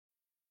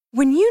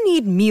When you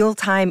need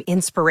mealtime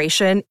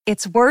inspiration,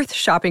 it's worth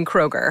shopping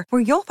Kroger,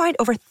 where you'll find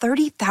over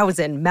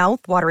 30,000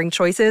 mouth-watering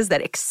choices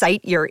that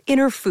excite your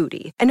inner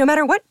foodie. And no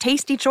matter what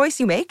tasty choice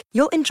you make,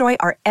 you'll enjoy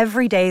our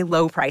everyday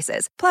low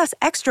prices, plus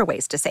extra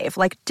ways to save,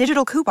 like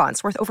digital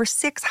coupons worth over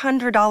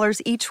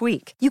 $600 each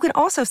week. You can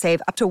also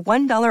save up to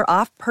 $1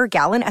 off per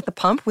gallon at the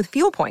pump with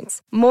fuel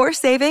points. More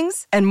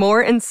savings and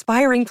more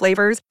inspiring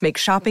flavors make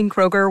shopping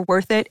Kroger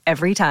worth it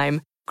every time.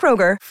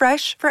 Kroger,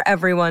 fresh for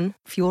everyone.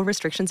 Fuel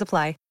restrictions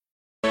apply.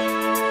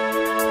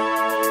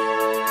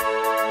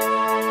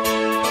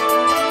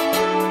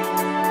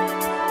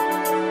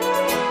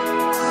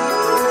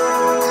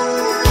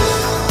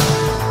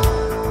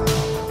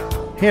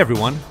 Hey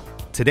everyone,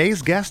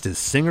 today's guest is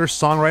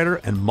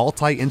singer-songwriter and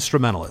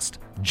multi-instrumentalist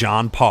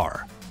John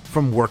Parr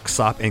from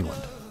Worksop,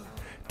 England.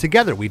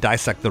 Together we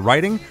dissect the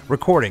writing,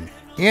 recording,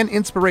 and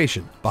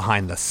inspiration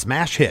behind the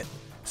smash hit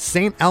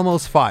St.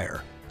 Elmo's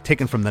Fire,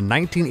 taken from the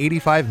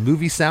 1985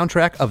 movie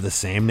soundtrack of the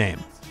same name.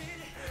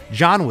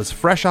 John was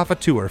fresh off a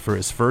tour for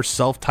his first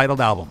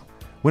self-titled album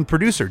when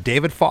producer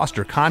David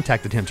Foster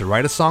contacted him to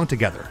write a song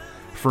together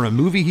for a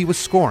movie he was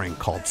scoring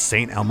called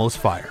St. Elmo's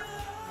Fire.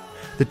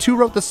 The two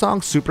wrote the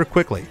song super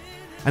quickly,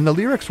 and the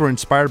lyrics were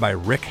inspired by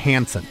Rick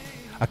Hansen,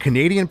 a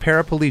Canadian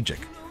paraplegic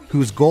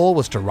whose goal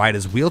was to ride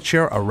his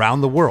wheelchair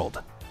around the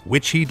world,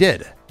 which he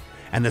did.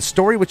 And the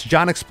story which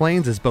John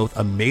explains is both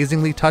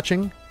amazingly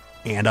touching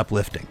and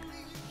uplifting.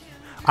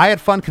 I had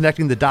fun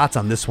connecting the dots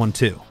on this one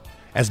too,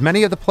 as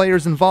many of the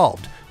players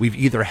involved we've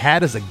either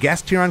had as a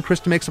guest here on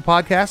Krista Makes a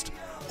Podcast,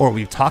 or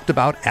we've talked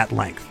about at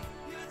length.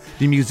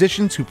 The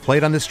musicians who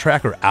played on this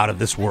track are out of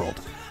this world,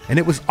 and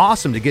it was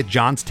awesome to get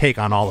John's take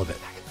on all of it.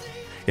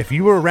 If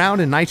you were around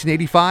in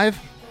 1985,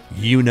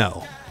 you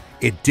know,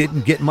 it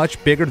didn't get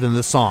much bigger than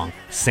the song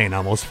St.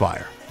 Elmo's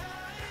Fire.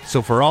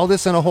 So for all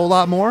this and a whole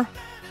lot more,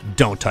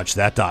 don't touch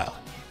that dial.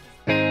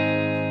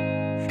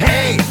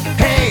 Hey,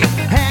 hey,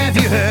 have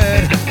you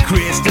heard?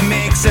 Krista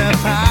Makes a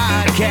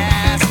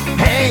Podcast.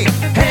 Hey,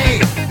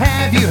 hey,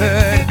 have you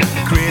heard?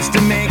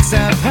 Krista Makes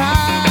a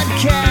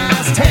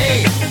Podcast.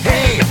 Hey,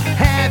 hey,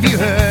 have you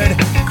heard?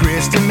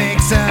 Krista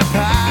Makes a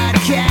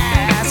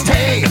Podcast.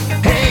 Hey,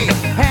 hey,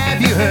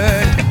 have you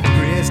heard?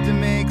 Krista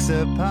Makes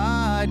a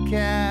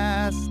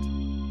Podcast.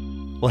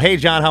 Well, hey,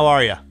 John, how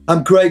are you?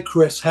 I'm great,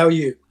 Chris. How are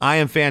you? I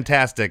am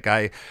fantastic.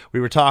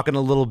 We were talking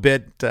a little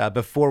bit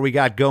before we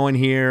got going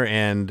here,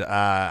 and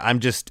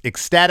I'm just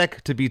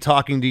ecstatic to be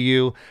talking to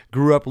you.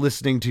 Grew up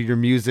listening to your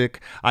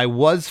music. I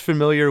was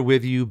familiar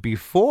with you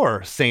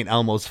before St.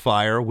 Elmo's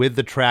Fire with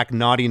the track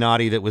Naughty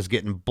Naughty that was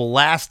getting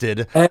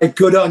blasted. Hey,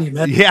 good on you,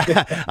 man.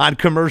 Yeah, on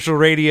commercial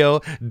radio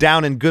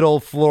down in good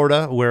old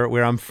Florida,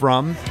 where I'm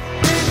from.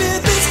 Baby,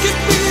 this could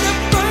be the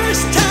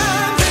first time.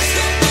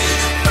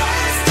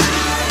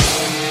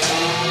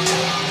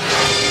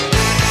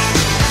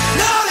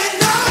 Naughty,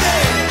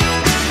 naughty,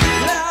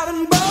 loud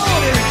and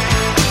bold.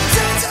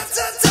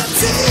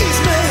 Tease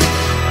me.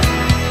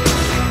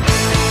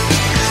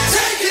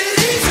 Take it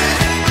easy.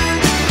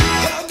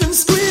 Hug and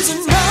squeeze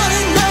and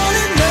naughty,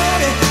 naughty,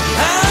 naughty.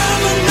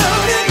 I'm a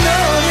naughty,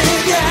 naughty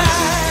guy.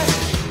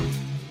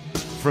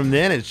 From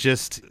then, it's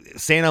just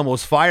St.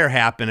 Elmo's Fire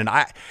happened. And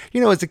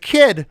as a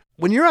kid,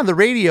 when you're on the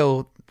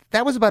radio,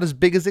 that was about as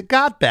big as it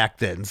got back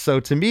then. So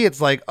to me, it's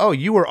like, oh,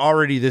 you were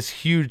already this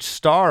huge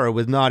star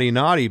with Naughty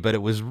Naughty, but it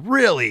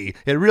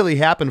really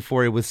happened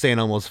for you with St.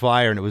 Elmo's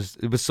Fire. And it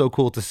was so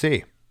cool to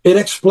see. It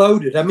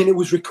exploded. I mean, it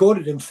was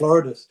recorded in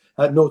Florida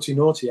at Naughty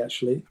Naughty,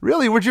 actually.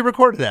 Really? Where'd you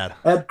record that?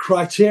 At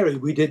Criteria.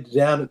 We did it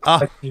down at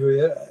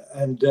Criteria.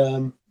 And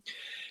down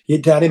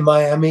in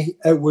Miami.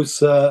 It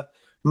was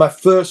my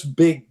first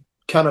big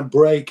kind of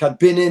break. I'd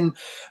been in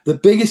the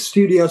biggest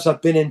studios I'd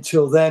been in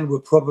till then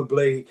were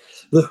probably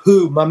The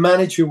Who. My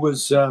manager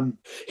was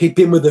he'd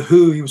been with The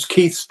Who. He was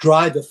Keith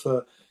Stryder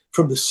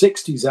from the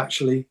 60s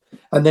actually,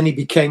 and then he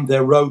became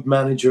their road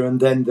manager and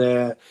then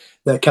their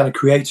kind of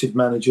creative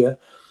manager.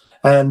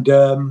 And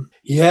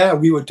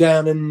we were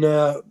down in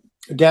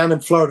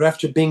Florida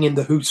after being in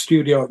The Who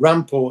studio at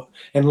Ramport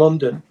in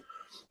London.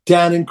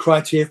 Down in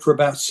Criteria for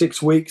about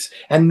 6 weeks,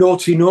 and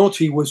Naughty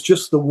Naughty was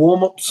just the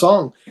warm-up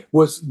song.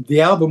 The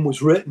album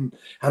was written,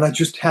 and I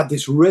just had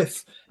this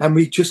riff, and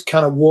we just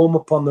kind of warm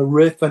up on the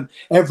riff, and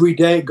every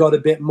day it got a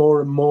bit more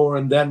and more,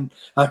 and then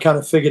I kind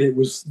of figured it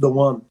was the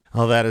one.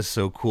 Oh, that is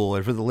so cool.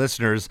 And for the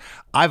listeners,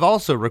 I've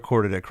also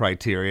recorded at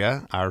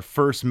Criteria. Our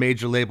first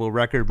major label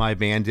record my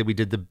band did.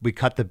 We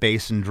cut the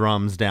bass and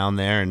drums down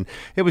there, and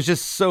it was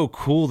just so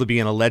cool to be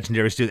in a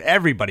legendary studio.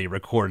 Everybody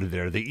recorded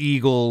there, the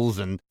Eagles,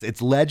 and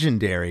it's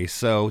legendary.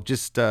 So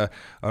just a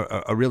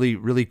really,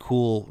 really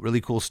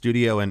cool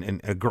studio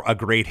and a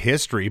great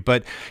history.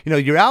 But,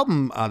 your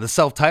album, the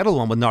self-titled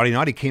one with Naughty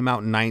Naughty, came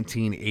out in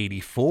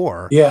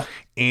 1984. Yeah.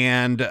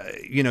 And,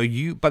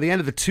 you by the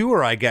end of the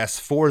tour, I guess,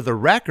 for the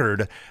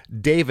record,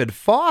 David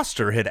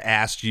Foster had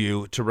asked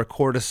you to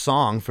record a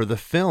song for the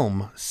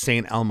film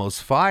St. Elmo's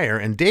Fire.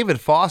 And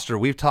David Foster,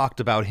 we've talked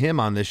about him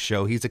on this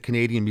show. He's a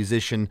Canadian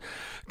musician,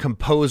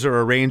 composer,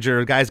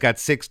 arranger. The guy's got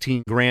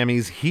 16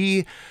 Grammys.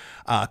 He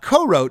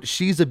co-wrote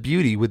She's a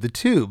Beauty with the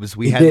Tubes.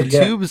 We He had did, the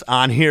yeah. Tubes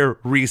on here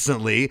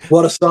recently.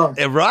 What a song.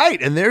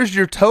 Right, and there's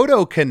your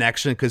Toto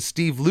connection because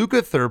Steve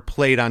Lukather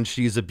played on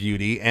She's a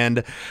Beauty,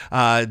 and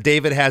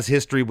David has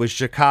history with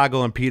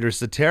Chicago and Peter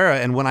Cetera,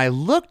 and when I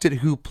looked at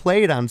who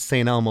played on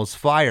St. Elmo's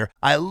Fire,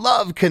 I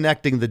love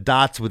connecting the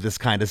dots with this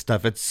kind of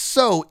stuff. It's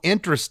so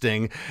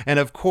interesting, and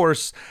of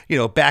course,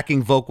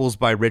 backing vocals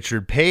by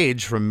Richard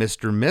Page from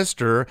Mr.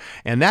 Mister,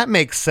 and that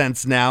makes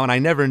sense now, and I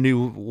never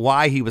knew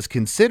why he was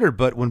considered,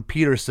 but when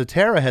Peter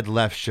Cetera had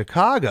left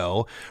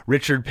Chicago,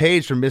 Richard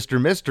Page from Mr.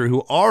 Mister,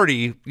 who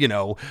already,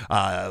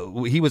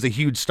 he was a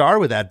huge star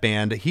with that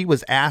band, he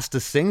was asked to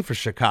sing for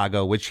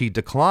Chicago, which he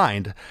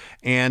declined.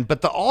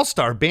 But the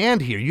all-star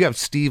band here, you have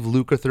Steve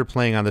Lukather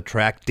playing on the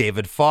track,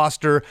 David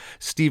Foster,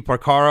 Steve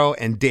Porcaro,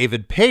 and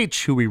David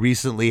Page, who we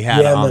recently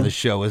had on the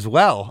show as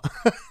well.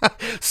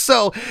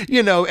 So,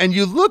 and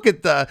you look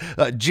at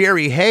the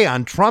Jerry Hay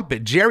on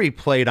trumpet. Jerry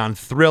played on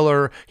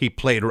Thriller. He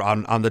played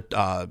on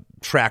the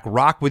track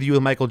Rock With You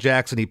with Michael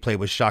Jackson. He played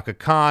with Shaka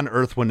Khan,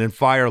 Earth, Wind and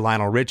Fire,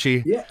 Lionel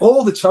Richie. Yeah,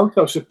 all the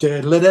Totos up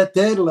there.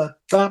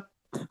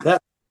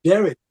 That's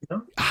Jerry.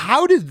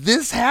 How did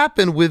this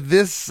happen with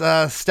this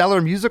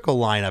stellar musical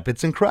lineup?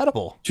 It's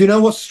incredible. Do you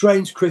know what's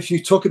strange, Chris?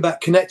 You talk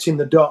about connecting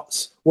the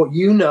dots. What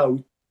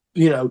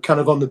kind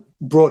of on the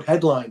broad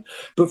headline.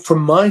 But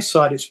from my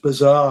side, it's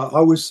bizarre.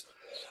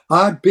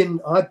 I've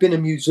been a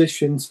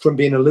musician from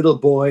being a little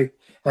boy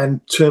and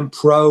turned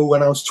pro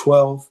when I was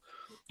 12.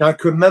 I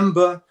can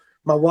remember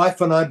my wife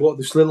and I bought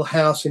this little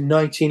house in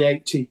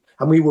 1980,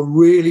 and we were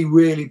really,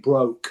 really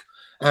broke.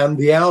 And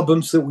the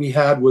albums that we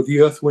had were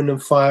the Earth, Wind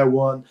and Fire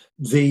one,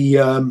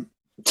 the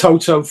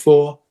Toto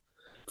 4,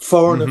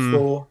 Foreigner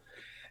 4.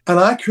 And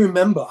I can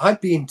remember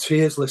I'd be in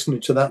tears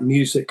listening to that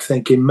music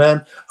thinking,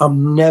 man,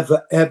 I'm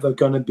never, ever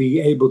going to be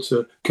able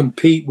to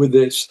compete with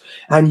this.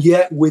 And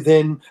yet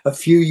within a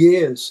few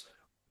years,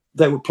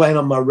 they were playing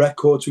on my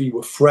records. We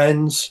were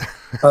friends.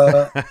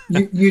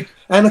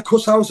 And of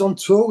course, I was on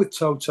tour with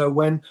Toto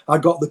when I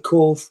got the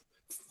call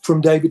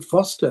from David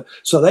Foster.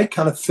 So they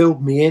kind of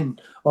filled me in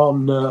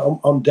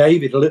on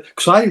David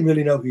because I didn't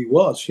really know who he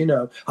was.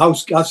 I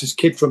was this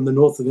kid from the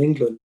north of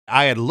England.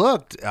 I had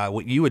looked,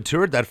 you had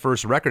toured that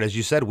first record, as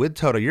you said, with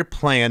Toto. You're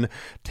playing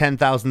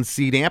 10,000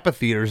 seat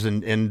amphitheaters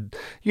and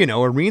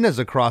arenas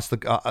across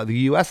the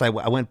U.S. I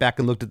went back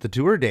and looked at the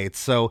tour dates.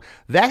 So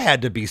that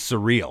had to be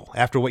surreal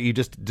after what you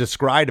just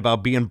described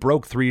about being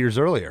broke 3 years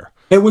earlier.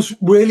 It was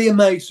really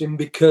amazing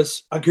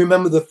because I can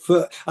remember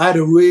I had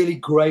a really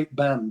great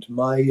band.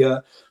 My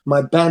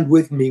band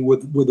with me were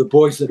the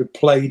boys that had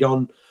played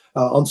on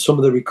some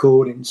of the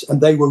recordings, and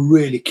they were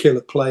really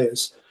killer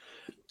players.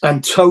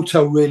 And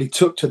Toto really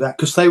took to that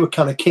because they were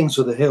kind of kings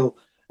of the hill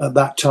at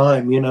that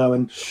time,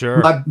 and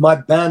sure. my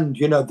band,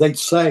 they'd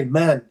say,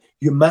 man,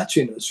 you're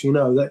matching us,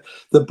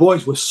 the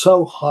boys were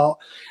so hot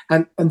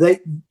and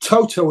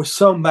Toto was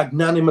so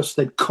magnanimous.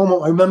 They'd come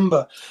up. I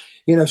remember,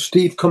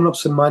 Steve coming up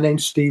saying, my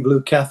name's Steve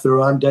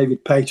Lukather, I'm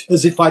David Page,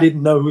 as if I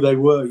didn't know who they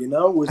were, And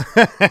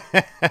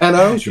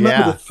I always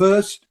remember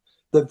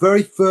the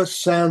very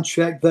first sound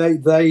check,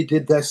 they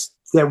did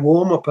their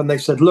warm-up and they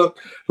said, look,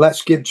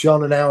 let's give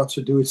John an hour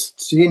to do it.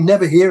 So you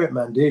never hear it,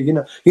 man, do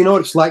you? You know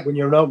what it's like when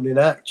you're an opening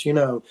act, you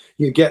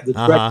get the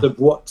dread of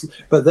what,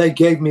 but they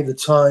gave me the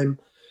time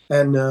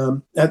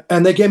and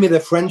they gave me their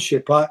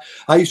friendship. I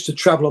used to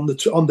travel on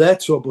their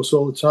tour bus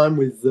all the time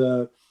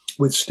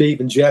with Steve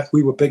and Jeff.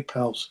 We were big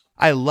pals.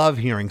 I love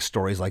hearing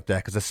stories like that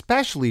because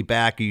especially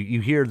back,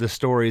 you hear the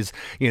stories,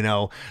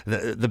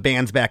 the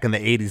bands back in the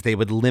 80s, they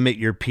would limit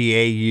your PA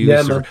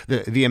use or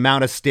the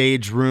amount of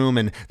stage room,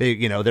 and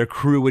they, their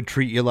crew would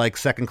treat you like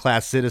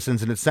second-class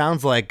citizens. And it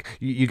sounds like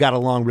you got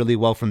along really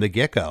well from the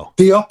get-go.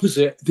 The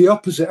opposite.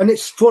 And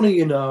it's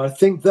funny, I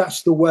think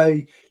that's the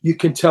way you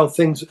can tell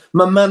things.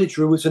 My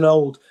manager was he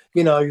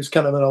was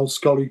kind of an old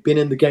scholar. He'd been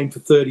in the game for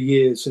 30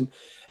 years.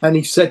 And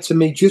he said to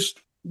me,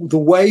 just the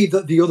way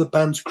that the other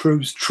band's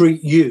crews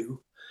treat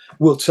you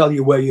will tell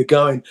you where you're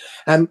going.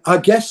 And I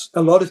guess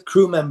a lot of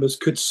crew members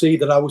could see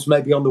that I was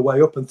maybe on the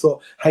way up and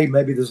thought, hey,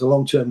 maybe there's a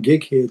long-term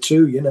gig here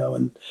too,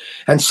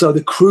 and so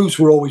the crews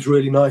were always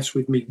really nice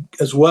with me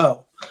as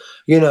well,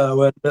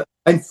 and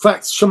in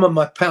fact, some of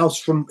my pals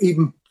from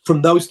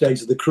those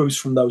days are the crews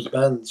from those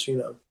bands,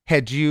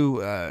 Had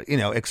you,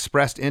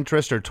 expressed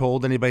interest or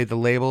told anybody at the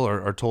label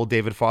or told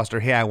David Foster,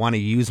 hey, I want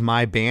to use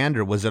my band,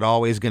 or was it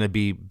always going to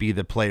be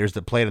the players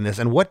that played on this?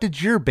 And what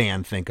did your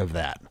band think of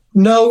that?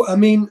 No, I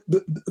mean,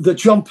 the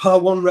John Parr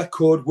one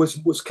record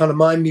was kind of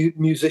my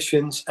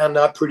musicians, and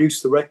I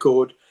produced the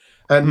record.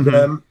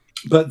 And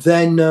but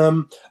then,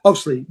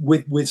 obviously,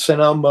 with St.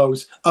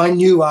 Elmo's, I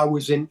knew I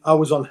was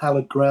on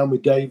hallowed ground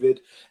with David.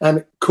 And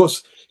of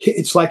course,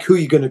 it's like, who are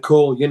you going to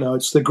call?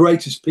 It's the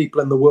greatest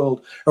people in the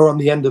world are on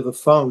the end of the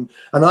phone.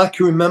 And I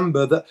can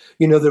remember that,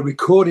 the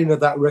recording of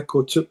that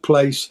record took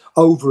place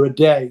over a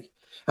day.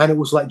 And it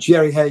was like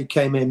Jerry Hay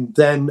came in,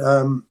 then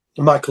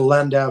Michael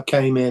Landau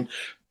came in,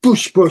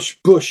 Bush, it was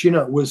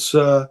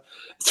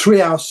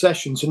 3-hour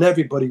sessions, and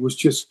everybody was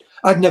just,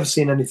 I'd never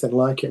seen anything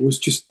like it. It was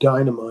just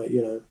dynamite,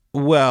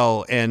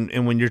 Well,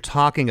 and when you're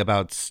talking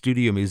about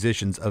studio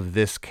musicians of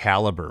this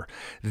caliber,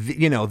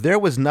 there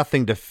was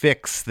nothing to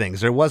fix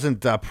things. There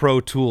wasn't Pro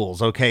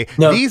Tools, okay?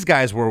 No. These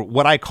guys were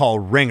what I call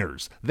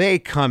ringers. They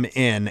come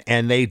in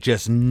and they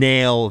just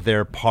nail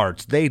their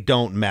parts. They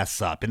don't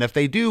mess up. And if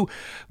they do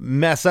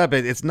mess up,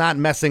 it's not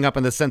messing up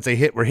in the sense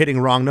we're hitting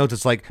wrong notes.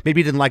 It's like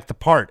maybe you didn't like the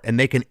part, and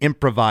they can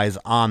improvise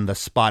on the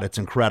spot. It's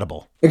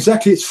incredible.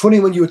 Exactly. It's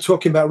funny when you were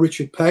talking about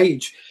Richard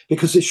Page,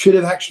 because it should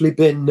have actually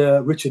been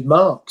Richard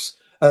Marx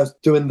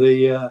doing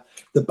the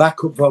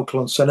backup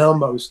vocal on St.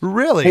 Elmo's.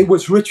 Really? It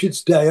was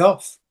Richard's day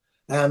off,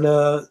 and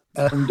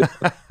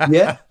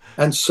yeah,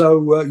 and so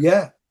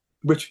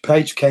Richard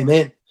Page came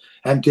in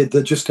and did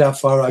the "Just How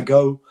Far I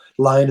Go"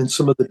 line and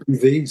some of the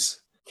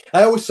PVs.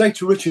 I always say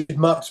to Richard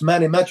Marx,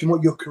 man, imagine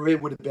what your career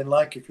would have been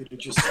like if you'd have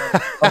just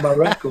on my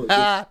record.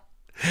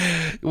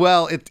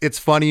 Well, it's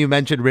funny you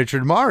mentioned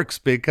Richard Marx,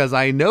 because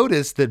I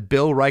noticed that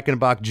Bill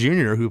Reichenbach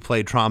Jr., who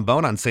played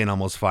trombone on St.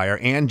 Elmo's Fire,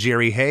 and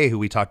Jerry Hay, who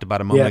we talked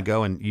about a moment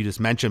ago, and you just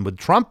mentioned with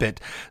trumpet,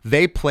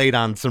 they played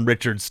on some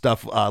Richard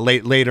stuff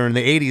later in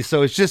the 80s.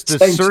 So it's just a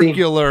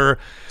circular...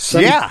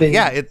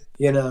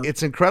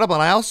 It's incredible.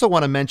 And I also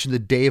want to mention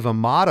that Dave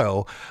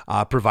Amato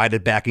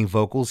provided backing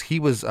vocals. He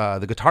was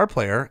the guitar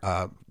player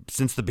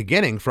since the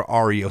beginning for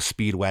REO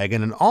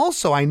Speedwagon. And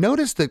also, I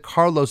noticed that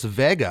Carlos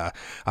Vega,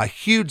 a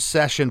huge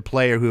session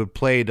player who had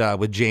played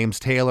with James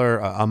Taylor,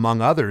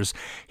 among others,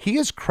 he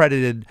is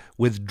credited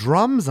with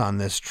drums on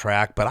this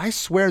track, but I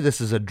swear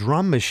this is a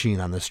drum machine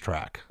on this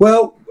track.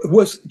 Well,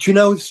 do you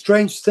know the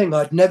strange thing?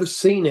 I'd never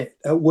seen it.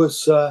 It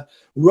was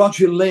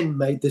Roger Lynn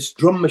made this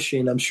drum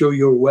machine, I'm sure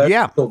you're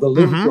aware, called the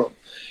Lynn drum.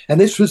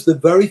 And this was the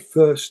very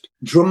first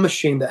drum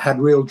machine that had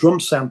real drum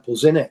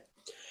samples in it.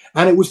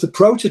 And it was the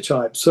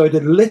prototype, so it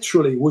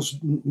literally was,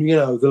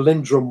 the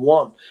Lindrum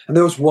 1, and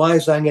there was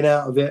wires hanging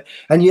out of it.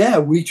 And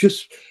we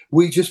just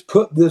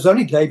put. There's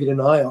only David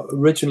and I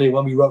originally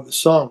when we wrote the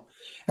song,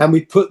 and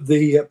we put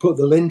the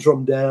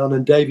Lindrum down,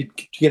 and David,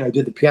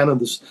 did the piano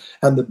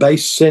and the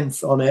bass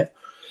synth on it.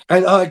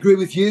 And I agree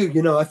with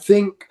you. I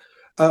think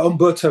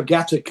Umberto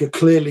Gattaca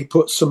clearly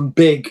put some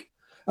big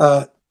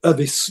of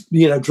his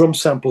drum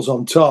samples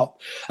on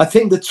top. I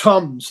think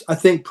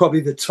probably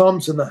the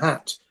toms and the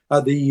hat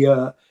are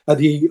the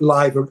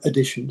live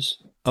editions.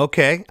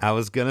 Okay, I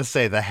was gonna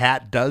say the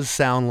hat does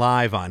sound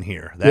live on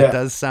here. That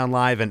does sound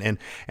live, and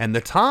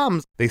the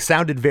toms, they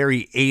sounded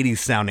very 80s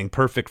sounding,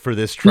 perfect for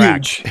this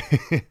track.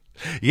 Huge.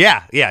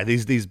 yeah,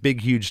 these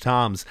big huge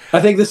toms.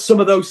 I think there's some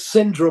of those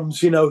syndromes,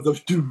 those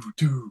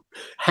do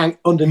hang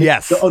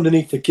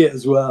underneath the kit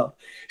as well.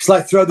 It's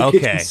like throw the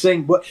kids and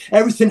sing, but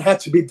everything had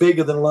to be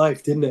bigger than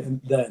life, didn't it?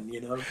 And then,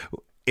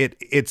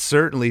 It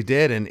certainly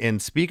did.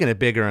 And speaking of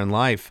bigger in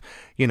life,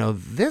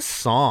 this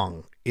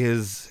song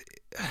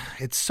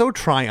it's so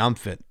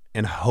triumphant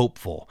and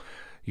hopeful.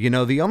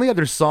 The only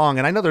other song,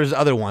 and I know there's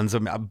other ones,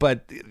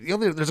 but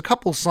there's a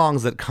couple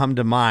songs that come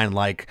to mind,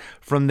 like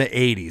from the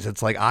 80s.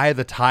 It's like Eye of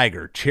the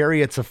Tiger,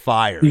 Chariots of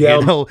Fire,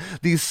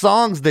 these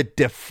songs that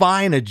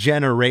define a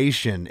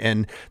generation.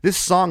 And this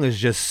song is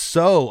just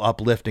so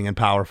uplifting and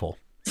powerful.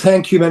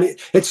 Thank you, man.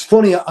 It's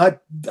funny. I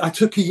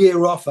took a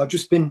year off. I've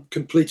just been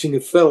completing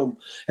a film.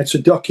 It's a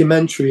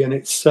documentary, and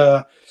it's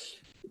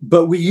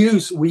but we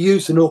use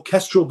an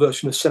orchestral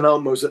version of St.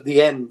 Elmo's at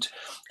the end,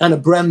 and a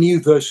brand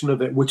new version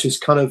of it, which is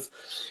kind of,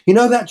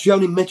 that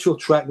Joni Mitchell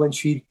track when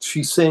she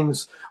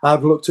sings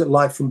 "I've looked at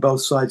life from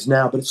both sides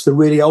now," but it's the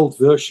really old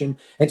version.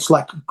 It's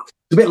a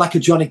bit like a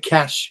Johnny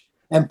Cash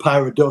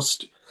Empire of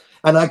Dust.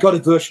 And I got a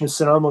version of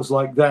St. Elmo's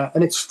like that.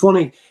 And it's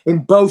funny,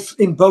 in both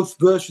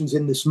versions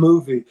in this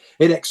movie,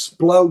 it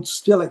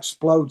still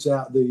explodes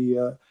out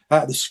the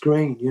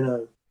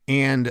screen,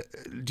 And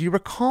do you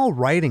recall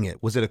writing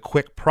it? Was it a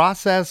quick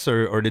process,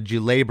 or did you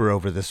labor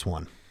over this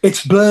one?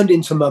 It's burned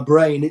into my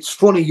brain. It's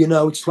funny,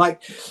 it's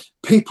like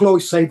people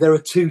always say there are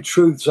two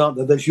truths, aren't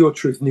there? There's your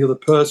truth and the other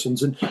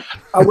person's. And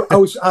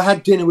I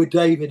had dinner with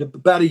David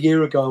about a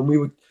year ago,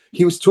 and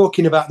he was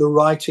talking about the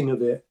writing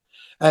of it.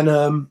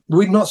 And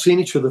we'd not seen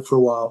each other for a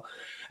while.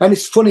 And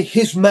it's funny,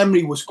 his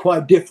memory was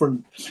quite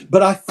different.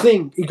 But I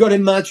think, you got to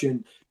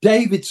imagine,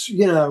 David's,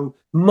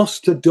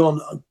 must have done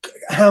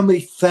how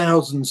many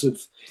thousands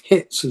of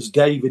hits as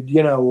David,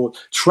 or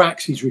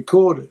tracks he's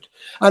recorded.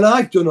 And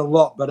I've done a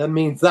lot, but I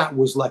mean, that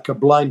was like a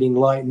blinding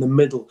light in the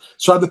middle.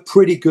 So I have a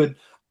pretty good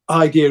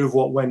idea of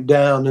what went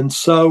down. And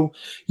so,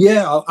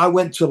 I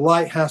went to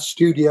Lighthouse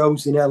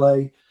Studios in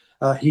LA.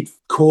 He'd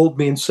called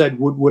me and said,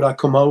 would I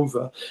come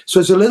over? So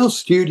it's a little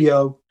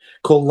studio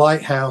called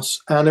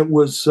Lighthouse, and it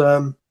was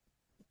nearly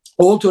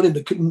all done in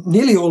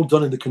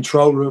the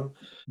control room.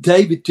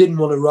 David didn't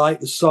want to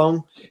write the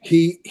song.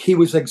 He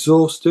was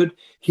exhausted.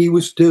 He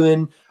was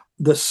doing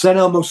the St.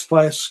 Elmo's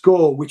Fire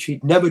score, which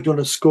he'd never done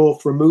a score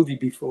for a movie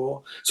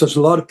before. So it's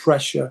a lot of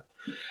pressure.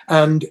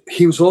 And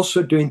he was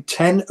also doing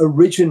 10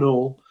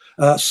 original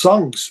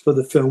songs for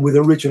the film with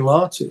original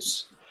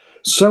artists.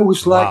 So it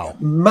was like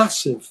a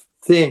massive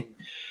thing.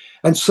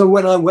 And so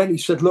when I went, he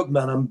said, "Look,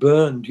 man, I'm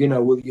burned.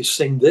 Will you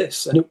sing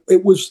this?" And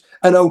it was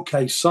an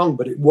okay song,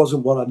 but it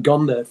wasn't what I'd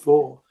gone there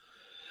for.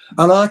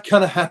 And I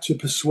kind of had to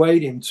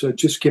persuade him to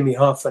just give me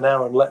half an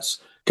hour and let's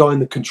go in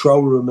the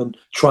control room and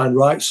try and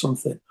write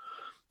something.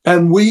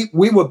 And we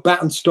were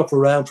batting stuff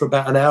around for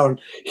about an hour,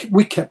 and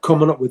we kept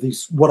coming up with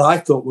these, what I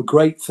thought were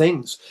great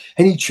things.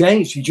 And he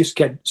changed. He just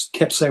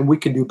kept saying, we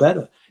can do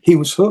better. He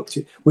was hooked.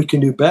 We can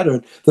do better.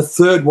 And the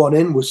third one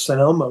in was St.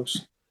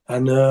 Elmo's.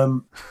 And,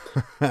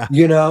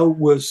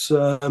 was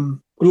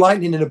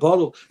lightning in a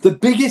bottle.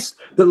 The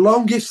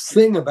longest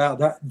thing about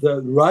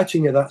the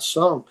writing of that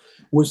song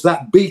was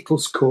that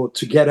Beatles chord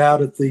to get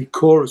out of the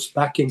chorus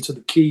back into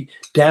the key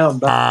down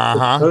back to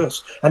the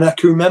verse. And I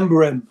can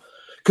remember him,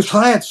 because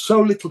I had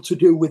so little to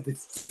do with the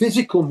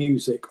physical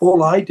music.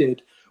 All I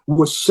did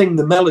was sing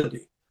the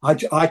melody. I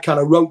kind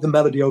of wrote the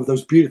melody over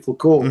those beautiful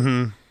chords.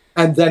 Mm-hmm.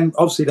 And then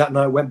obviously that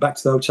night I went back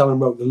to the hotel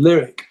and wrote the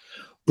lyric.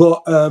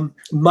 But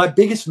my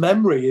biggest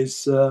memory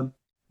is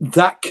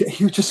that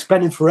he was just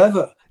spending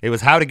forever. It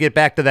was how to get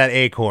back to that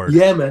A chord.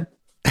 Yeah, man.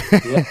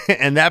 Yeah.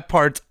 And that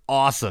part's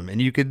awesome.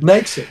 And you could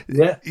makes it.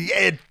 Yeah.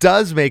 It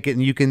does make it.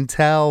 And you can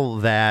tell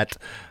that,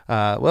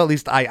 well, at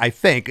least I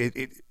think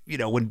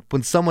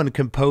when someone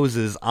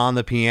composes on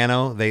the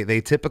piano,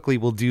 they typically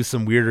will do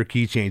some weirder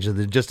key changes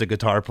than just a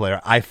guitar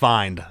player, I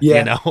find.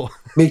 Yeah,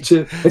 me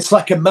too. It's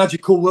like a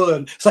magical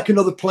world. It's like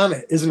another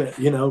planet, isn't it?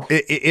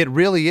 It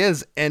really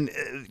is. And,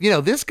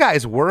 this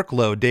guy's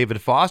workload,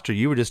 David Foster,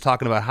 you were just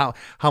talking about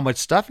how much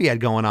stuff he had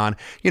going on.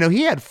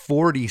 He had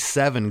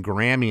 47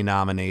 Grammy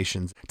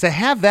nominations. To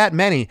have that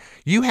many,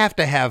 you have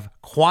to have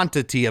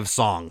quantity of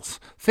songs.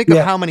 Think of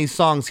how many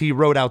songs he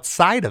wrote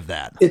outside of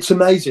that. It's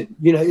amazing.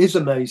 It is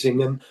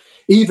amazing. And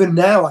even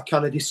now I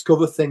kind of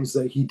discover things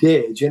that he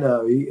did,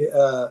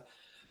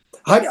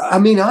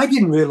 I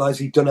didn't realize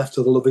he'd done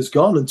After the Love Is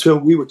Gone until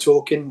we were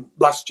talking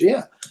last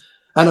year.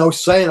 And I was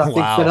saying, I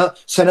think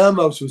St.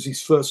 Elmo's was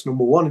his first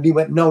number one. And he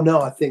went,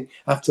 no, I think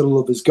After the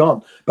Love Is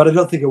Gone. But I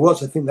don't think it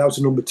was. I think that was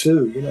number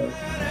two,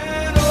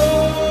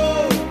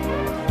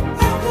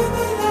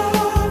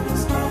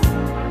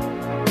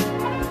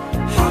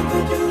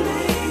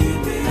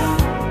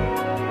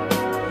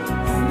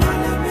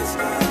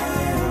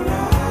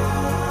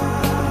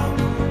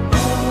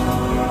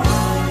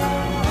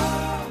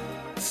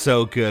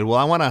 So good. Well,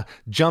 I want to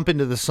jump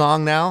into the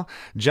song now.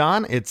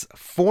 John, it's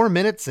 4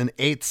 minutes and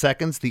 8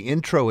 seconds. The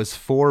intro is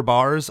 4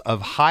 bars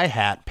of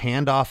hi-hat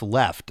panned off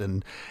left.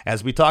 And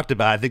as we talked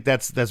about, I think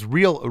that's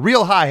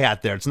real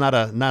hi-hat there. It's not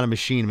a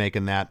machine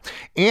making that.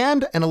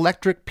 And an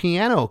electric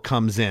piano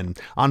comes in.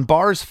 On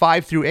bars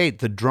 5 through 8,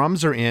 the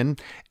drums are in,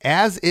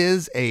 as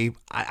is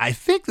I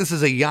think this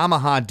is a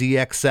Yamaha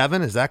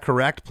DX7. Is that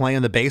correct?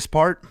 Playing the bass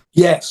part?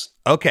 Yes.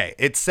 Okay,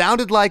 it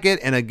sounded like it,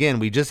 and again,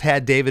 we just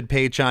had David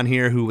Page on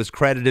here, who was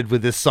credited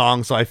with this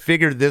song, so I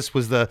figured this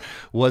was the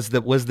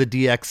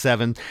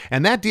DX7,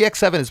 and that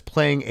DX7 is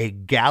playing a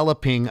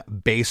galloping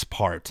bass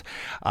part.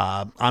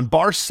 On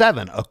bar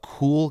 7, a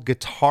cool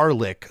guitar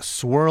lick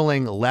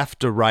swirling left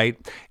to right,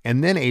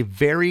 and then a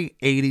very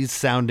 80s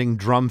sounding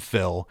drum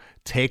fill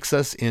takes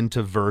us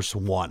into verse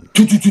 1.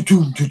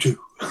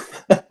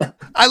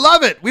 I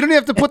love it. We don't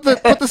even have to put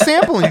the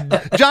sample in.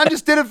 John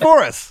just did it for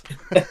us.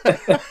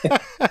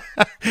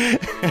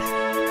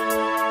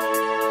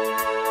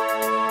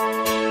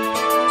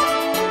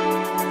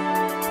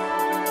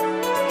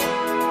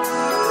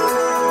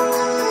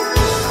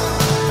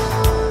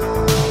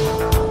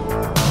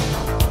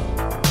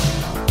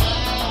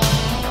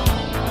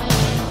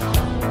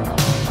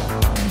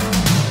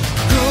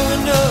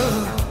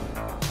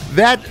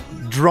 That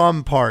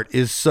drum part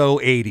is so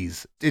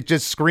 80s. It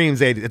just screams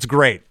 80s. It's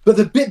great. But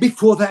the bit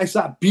before that is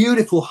that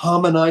beautiful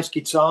harmonized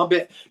guitar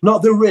bit.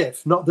 Not the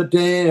riff, not the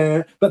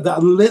dare, but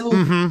that little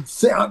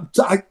thing.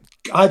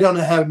 I don't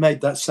know how it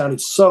made that sound.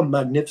 It's so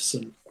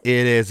magnificent.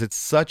 It is. It's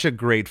such a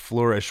great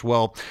flourish.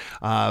 Well,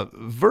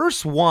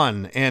 verse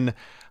 1, and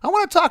I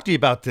want to talk to you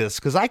about this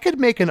because I could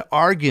make an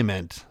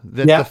argument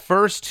that the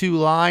first 2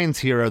 lines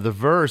here are the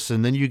verse,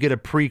 and then you get a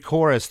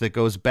pre-chorus that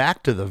goes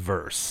back to the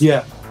verse.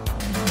 Yeah.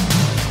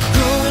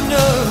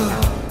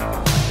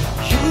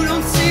 You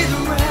don't see the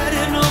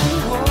writing on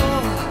the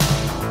wall.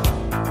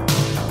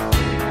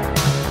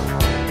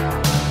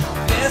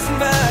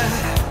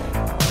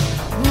 Passing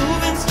by,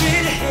 moving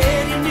straight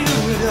ahead, you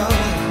knew it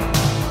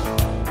all.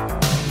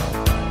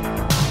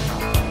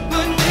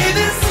 But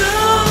maybe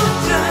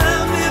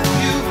sometime if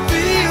you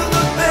feel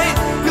the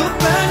pain, you'll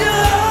find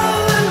you're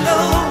all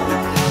alone.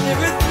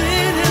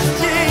 Everything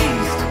has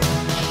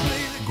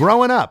changed.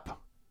 Growing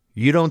up,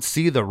 you don't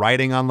see the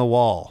writing on the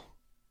wall.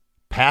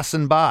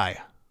 Passing by,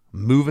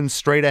 moving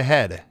straight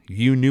ahead,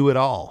 you knew it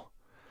all.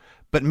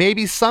 But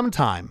maybe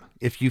sometime,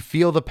 if you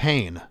feel the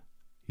pain,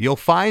 you'll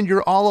find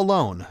you're all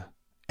alone.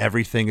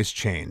 Everything has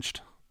changed.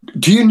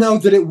 Do you know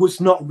that it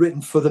was not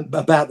written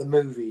about the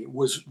movie? It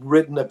was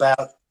written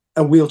about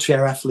a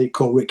wheelchair athlete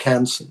called Rick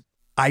Hansen.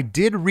 I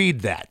did read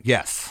that,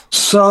 yes.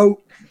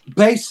 So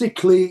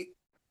basically,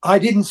 I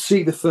didn't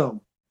see the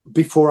film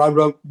before I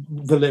wrote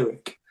the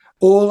lyric.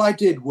 All I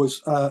did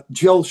was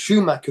Joel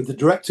Schumacher, the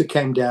director,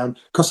 came down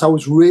because I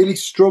was really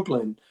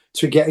struggling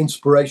to get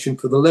inspiration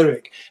for the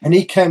lyric. And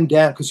he came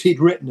down because he'd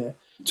written it.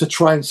 to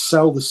try and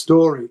sell the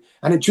story,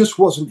 and it just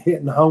wasn't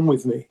hitting home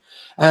with me.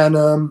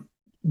 And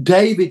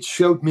David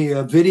showed me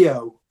a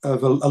video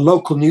of a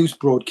local news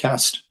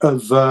broadcast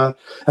of a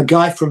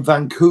guy from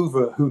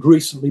Vancouver who'd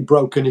recently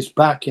broken his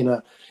back in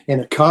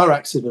a car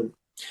accident.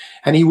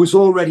 And he was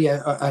already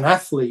an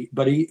athlete,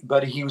 but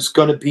he was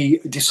going to be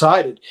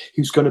decided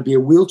he was going to be a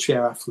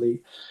wheelchair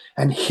athlete,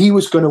 and he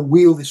was going to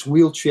wheel this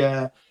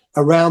wheelchair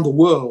around the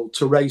world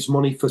to raise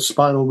money for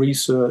spinal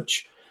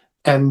research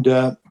and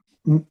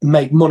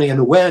make money and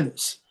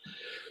awareness.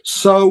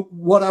 So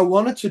what I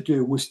wanted to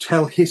do was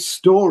tell his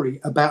story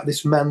about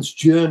this man's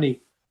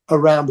journey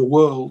around the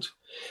world,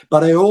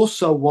 but I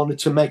also wanted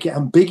to make it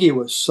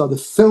ambiguous so the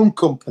film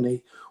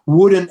company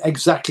wouldn't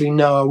exactly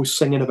know I was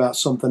singing about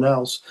something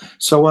else.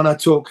 So when I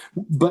talk,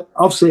 but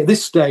obviously at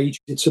this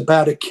stage, it's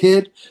about a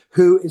kid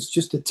who is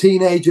just a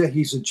teenager.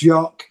 He's a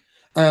jock,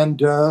 and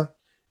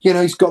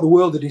he's got the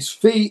world at his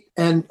feet,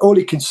 and all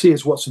he can see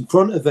is what's in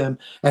front of him.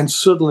 And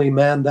suddenly,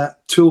 man,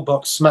 that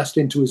toolbox smashed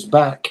into his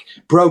back,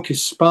 broke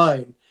his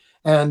spine,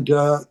 and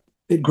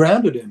it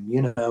grounded him,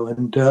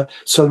 And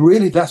so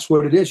really that's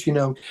what it is,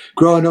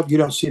 Growing up, you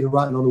don't see the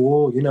writing on the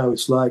wall,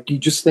 It's like you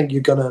just think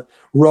you're going to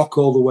rock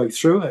all the way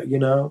through it,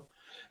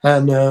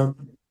 And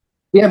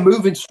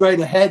moving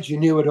straight ahead, you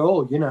knew it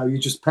all, You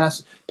just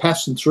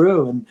passing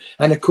through.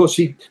 And of course,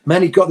 he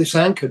got this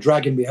anchor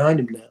dragging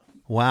behind him now.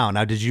 Wow.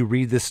 Now, did you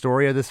read this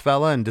story of this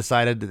fella and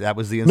decided that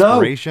was the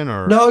inspiration?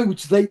 No,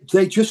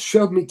 they just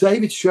showed me,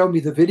 David showed me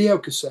the video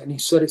cassette, and he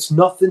said it's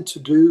nothing to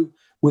do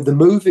with the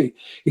movie.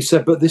 He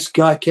said, but this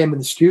guy came in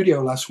the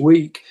studio last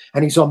week,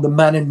 and he's on the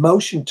Man in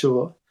Motion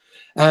tour,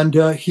 and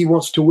he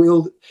wants to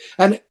wheel.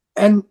 And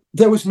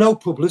there was no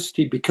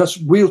publicity because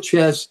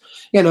wheelchairs,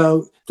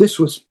 this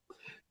was,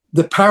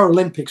 the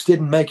Paralympics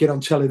didn't make it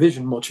on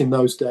television much in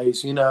those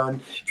days,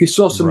 And if you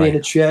saw somebody in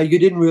a chair, you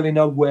didn't really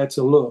know where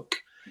to look.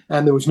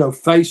 And there was no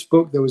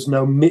Facebook, there was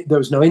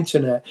no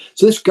internet.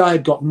 So this guy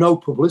had got no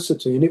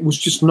publicity, and it was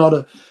just not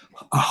a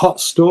hot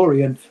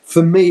story. And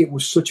for me, it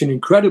was such an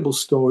incredible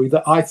story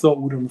that I thought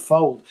would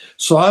unfold.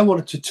 So I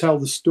wanted to tell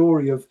the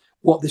story of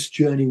what this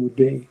journey would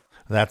be.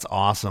 That's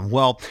awesome.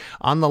 Well,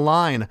 on the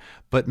line,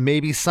 but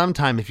maybe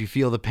sometime if you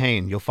feel the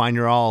pain, you'll find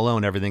you're all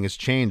alone. Everything has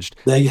changed.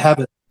 There you have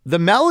it. The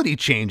melody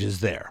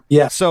changes there.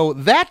 Yeah. So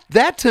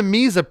that to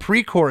me is a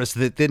pre-chorus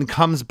that then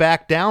comes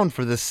back down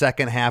for the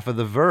second half of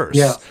the verse.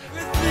 Yeah.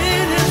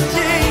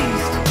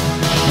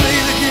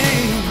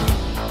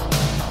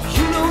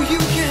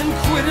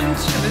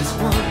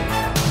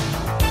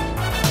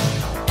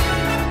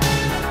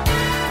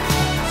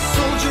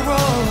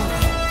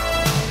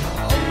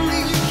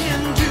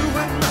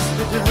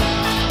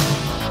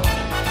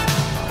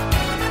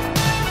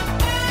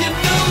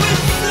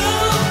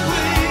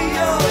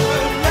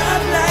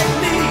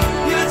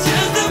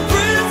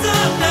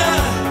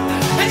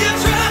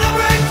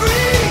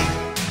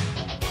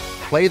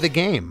 Play the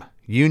game.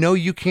 You know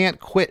you can't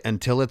quit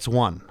until it's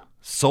won.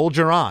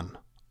 Soldier on.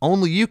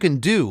 Only you can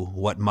do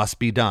what must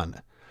be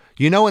done.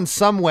 You know in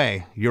some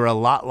way you're a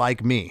lot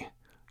like me.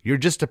 You're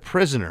just a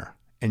prisoner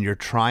and you're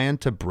trying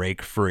to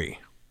break free.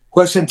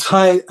 Well, it's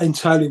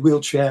entirely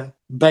wheelchair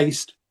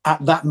based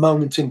at that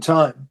moment in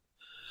time.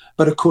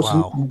 But of course,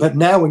 But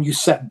now when you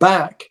step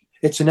back,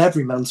 it's an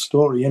everyman's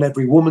story, an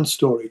every woman's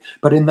story.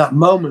 But in that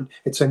moment,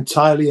 it's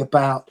entirely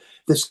about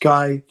this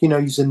guy,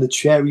 he's in the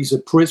chair, he's a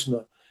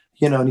prisoner.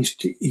 And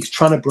he's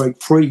trying to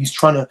break free. He's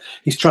trying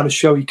to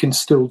show he can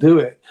still do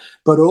it.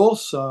 But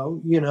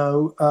also,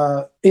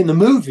 in the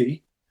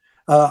movie,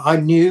 I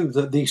knew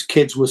that these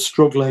kids were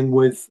struggling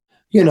with,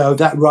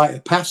 that rite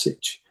of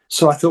passage.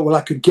 So I thought, well,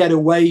 I could get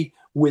away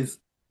with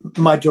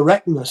my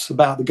directness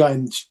about the guy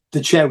in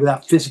the chair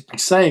without physically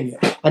saying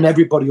it, and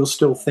everybody will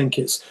still think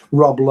it's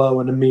Rob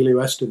Lowe and Emilio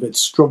Estevez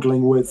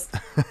struggling with,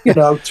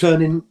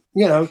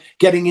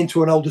 getting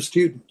into an older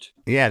student.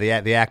 Yeah,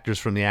 the actors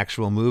from the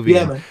actual movie.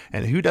 Yeah, man.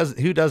 And who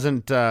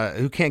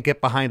can't get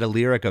behind a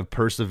lyric of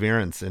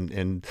perseverance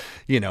and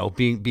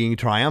being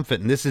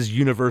triumphant. And this is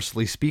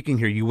universally speaking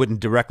here. You wouldn't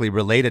directly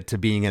relate it to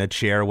being in a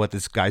chair, what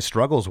this guy's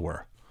struggles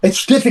were.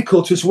 It's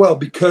difficult as well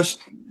because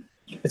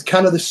it's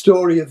kind of the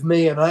story of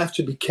me, and I have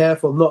to be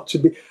careful not to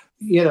be,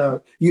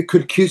 you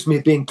could accuse me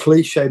of being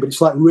cliche, but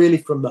it's like really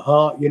from the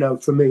heart,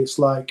 for me, it's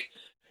like,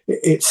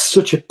 it's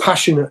such a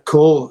passionate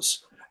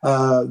cause.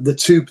 The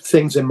two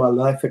things in my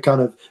life are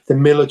kind of the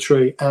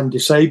military and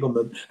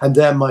disablement, and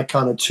they're my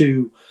kind of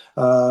two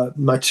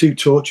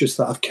torches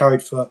that I've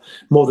carried for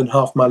more than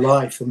half my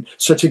life. And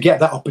so to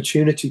get that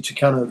opportunity to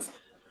kind of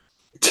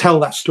tell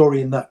that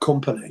story in that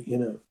company,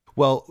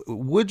 Well,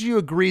 would you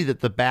agree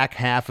that the back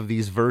half of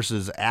these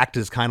verses act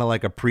as kind of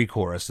like a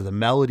pre-chorus? So the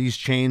melodies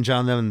change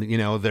on them,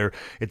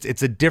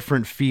 it's a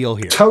different feel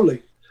here.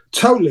 Totally.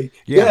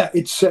 Yeah,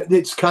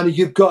 it's kind of,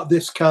 you've got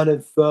this kind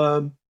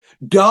of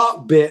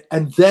dark bit,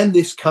 and then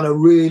this kind of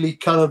really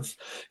kind of,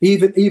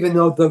 even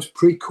though those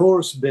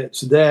pre-chorus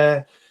bits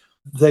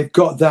they've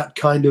got that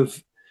kind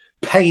of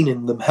pain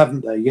in them,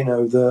 haven't they?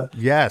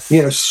 Yes.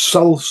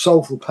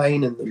 Soulful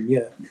pain in them.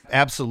 Yeah,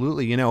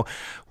 absolutely.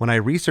 When I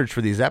research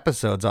for these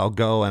episodes, I'll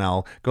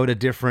go to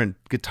different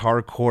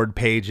guitar chord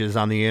pages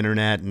on the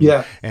internet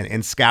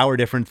and scour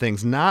different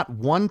things. Not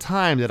one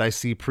time did I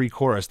see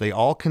pre-chorus. They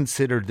all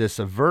considered this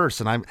a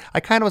verse, and I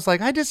kind of was like,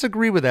 I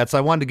disagree with that, so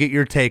I wanted to get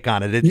your take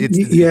on it.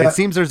 It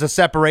seems there's a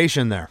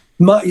separation there.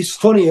 It's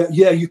funny,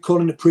 you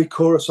call it a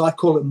pre-chorus, I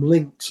call them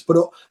links, but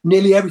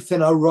nearly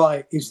everything I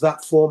write is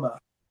that format.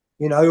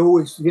 I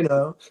always,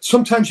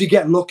 sometimes you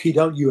get lucky,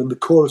 don't you, and the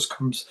chorus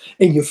comes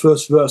in your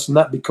first verse and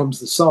that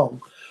becomes the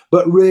song.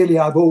 But really,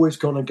 I've always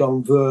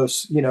gone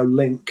verse,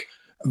 link,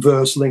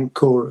 verse, link,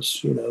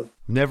 chorus,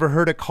 Never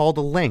heard it called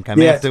a link. I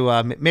may have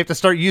to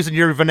start using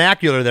your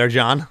vernacular there,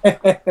 John.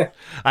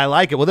 I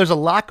like it. Well, there's a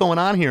lot going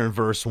on here in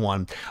verse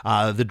 1.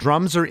 The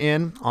drums are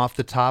in off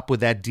the top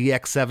with that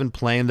DX7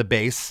 playing the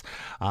bass,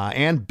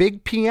 and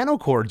big piano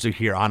chords are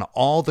here on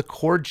all the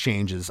chord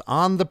changes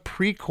on the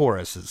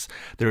pre-choruses.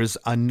 There's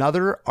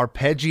another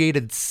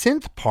arpeggiated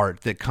synth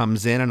part that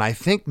comes in, and I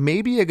think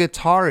maybe a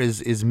guitar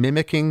is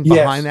mimicking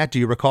behind that. Do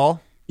you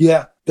recall?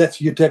 Yeah,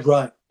 you're dead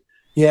right.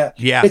 Yeah.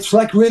 It's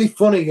like really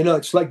funny,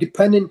 it's like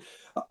depending,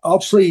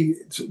 obviously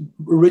it's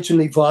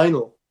originally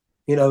vinyl,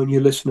 and you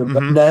listen to them,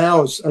 but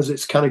now as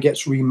it's kind of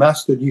gets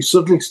remastered, you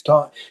suddenly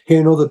start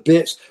hearing other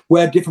bits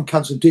where different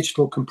kinds of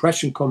digital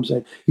compression comes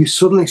in. You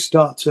suddenly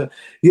start to,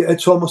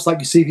 it's almost like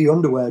you see the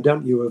underwear,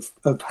 don't you,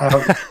 of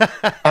how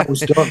it was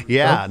done.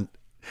 Yeah. Right?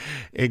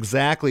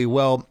 Exactly.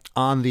 Well,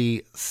 on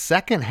the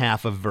second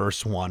half of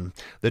verse 1,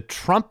 the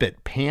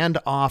trumpet panned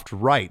off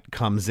right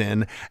comes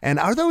in. And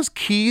are those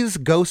keys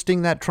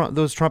ghosting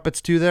those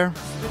trumpets too there?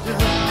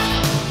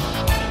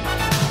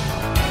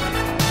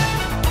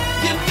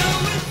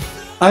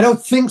 I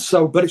don't think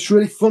so, but it's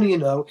really funny,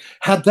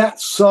 had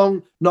that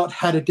song not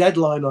had a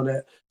deadline on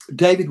it,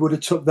 David would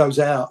have took those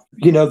out.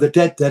 The da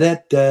da da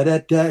da da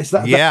da. Is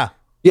that? Yeah.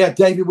 Yeah,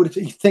 David would have.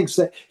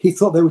 He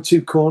thought they were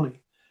too corny.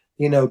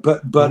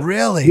 But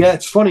really, yeah,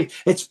 it's funny.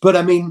 But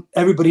I mean,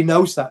 everybody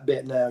knows that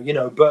bit now,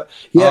 but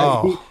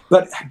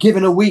but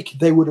given a week,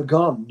 they would have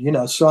gone,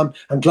 so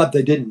I'm glad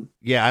they didn't.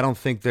 Yeah, I don't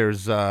think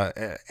there's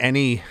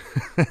any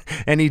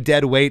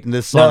dead weight in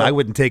this song. No. I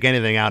wouldn't take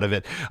anything out of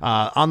it.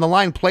 On the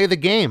line, play the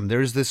game.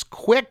 There's this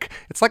quick,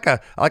 it's like a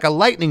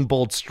lightning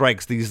bolt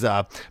strikes. These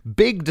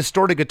big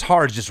distorted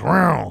guitars just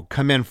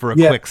come in for a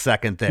quick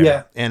second there.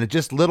 Yeah. And it's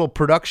just little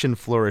production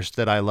flourish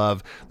that I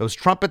love. Those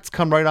trumpets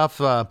come right off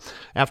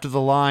after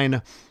the line.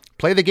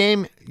 Play the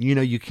game,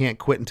 you can't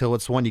quit until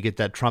it's won. You get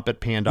that trumpet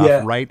panned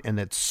off right, and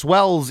it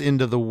swells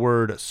into the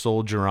word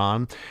soldier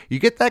on. You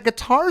get that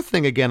guitar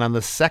thing again on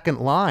the second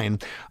line.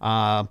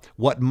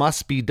 What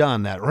must be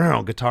done, that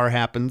guitar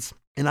happens.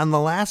 And on the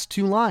last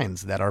two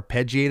lines, that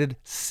arpeggiated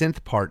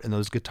synth part, and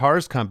those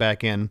guitars come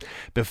back in.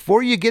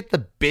 Before you get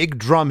the big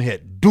drum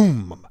hit,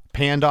 doom,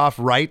 panned off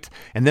right,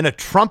 and then a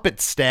trumpet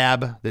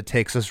stab that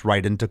takes us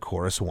right into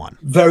chorus 1.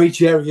 Very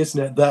Jerry,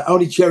 isn't it? That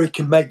only Jerry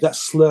can make that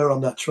slur on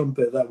that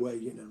trumpet that way,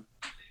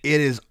 It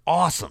is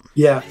awesome.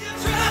 Yeah.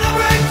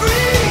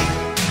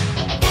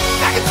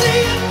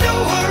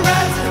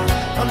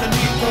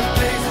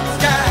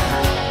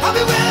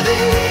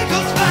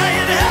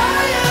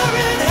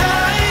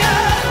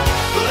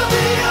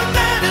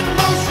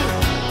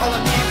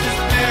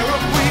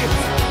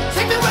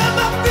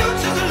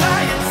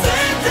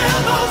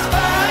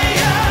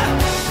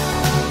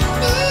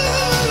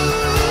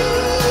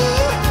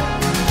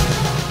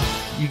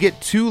 Get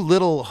two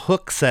little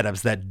hook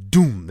setups, that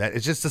doom, that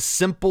is just a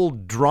simple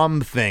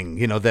drum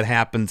thing, that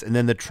happens, and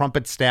then the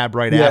trumpet stab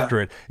right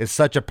after it is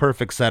such a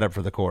perfect setup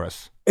for the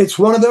chorus. It's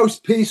one of those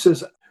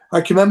pieces.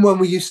 I can remember when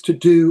we used to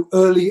do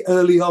early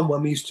on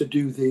when we used to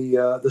do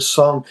the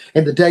song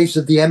in the days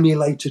of the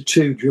Emulator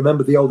 2. Do you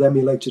remember the old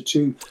Emulator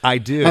 2? I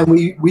do. And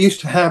we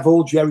used to have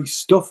all Jerry's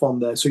stuff on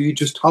there, so you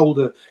just hold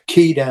a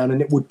key down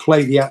and it would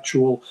play the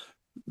actual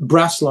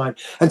brass line.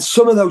 And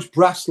some of those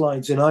brass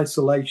lines in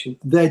isolation,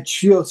 they're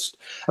just,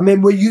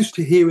 we're used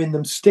to hearing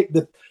them stick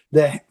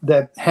their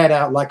head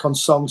out like on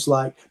songs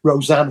like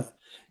Rosanna,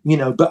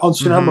 but on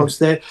Sonamos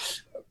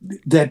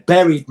they're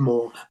buried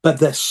more, but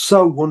they're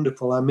so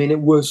wonderful.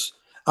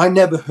 I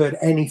never heard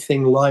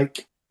anything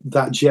like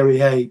that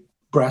Jerry A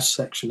brass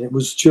section. It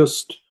was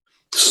just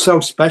so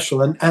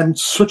special and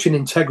such an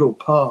integral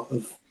part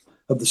of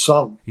the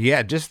song.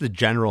 Yeah, just the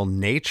general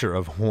nature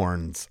of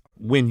horns,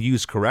 when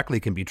used correctly,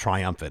 can be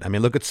triumphant.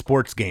 Look at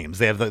sports games.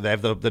 They have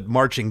the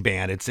marching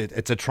band. It's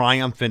a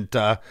triumphant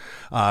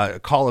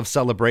call of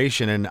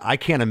celebration, and I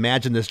can't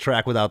imagine this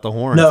track without the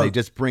horns. No. They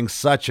just bring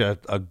such a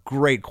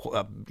great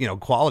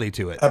quality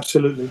to it.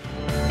 Absolutely.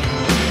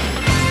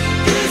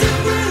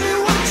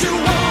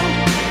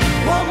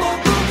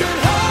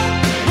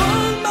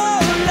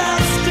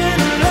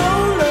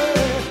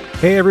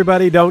 Hey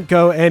everybody, don't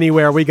go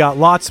anywhere. We got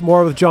lots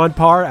more with John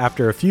Parr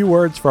after a few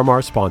words from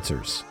our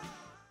sponsors.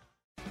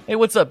 Hey,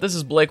 what's up? This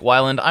is Blake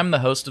Weiland. I'm the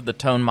host of the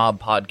Tone Mob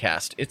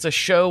Podcast. It's a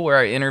show where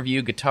I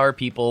interview guitar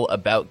people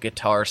about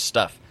guitar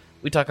stuff.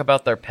 We talk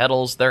about their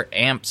pedals, their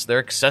amps, their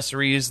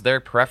accessories, their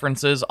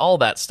preferences, all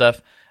that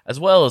stuff, as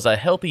well as a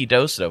healthy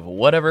dose of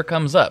whatever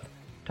comes up.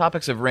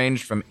 Topics have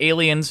ranged from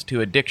aliens to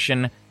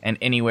addiction and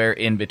anywhere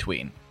in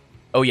between.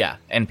 Oh yeah,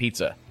 and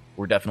pizza.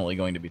 We're definitely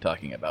going to be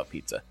talking about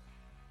pizza.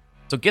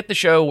 So get the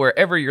show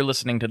wherever you're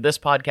listening to this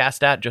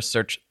podcast at. Just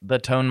search The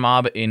Tone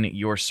Mob in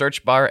your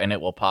search bar and it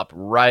will pop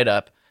right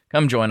up.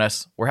 Come join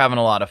us. We're having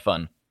a lot of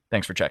fun.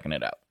 Thanks for checking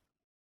it out.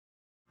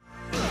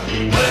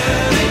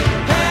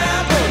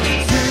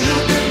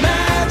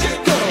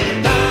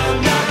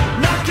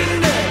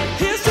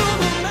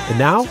 And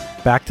now,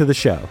 back to the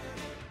show.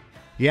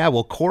 Yeah,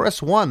 well,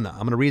 chorus 1. I'm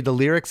going to read the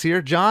lyrics here,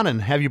 John,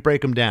 and have you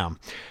break them down.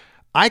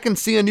 I can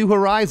see a new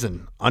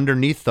horizon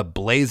underneath the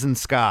blazing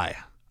sky.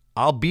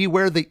 I'll be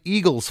where the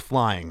eagle's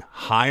flying,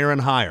 higher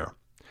and higher.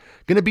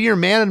 Gonna be your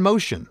man in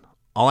motion.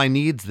 All I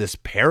need's this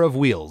pair of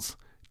wheels.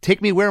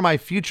 Take me where my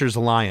future's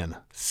lying.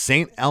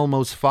 St.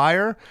 Elmo's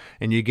fire,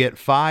 and you get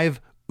 5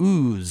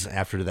 oohs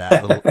after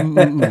that.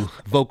 Little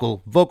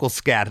ooh, vocal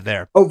scat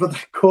there. Over the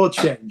chord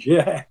change,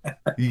 yeah.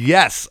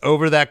 Yes,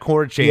 over that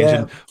chord change. Yeah.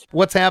 And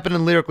what's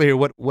happening lyrically here?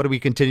 What are we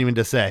continuing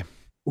to say?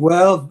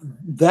 Well,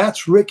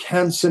 that's Rick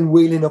Hansen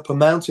wheeling up a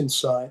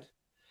mountainside,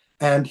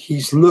 and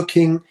he's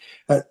looking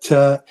at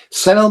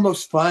St.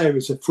 Elmo's fire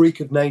is a freak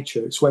of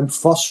nature. It's when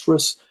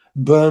phosphorus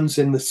burns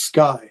in the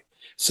sky.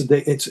 So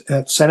it's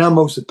St.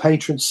 Elmo's the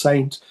patron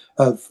saint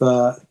of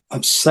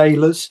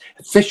sailors,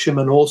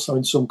 fishermen also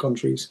in some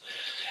countries.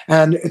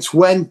 And it's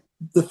when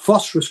the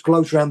phosphorus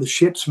glows around the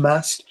ship's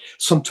mast,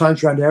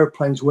 sometimes around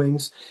airplanes'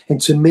 wings.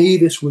 And to me,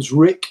 this was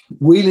Rick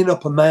wheeling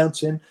up a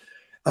mountain,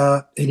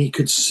 and he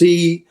could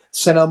see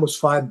St. Elmo's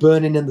fire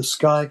burning in the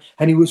sky,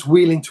 and he was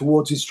wheeling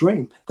towards his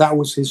dream. That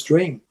was his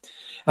dream.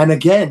 And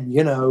again,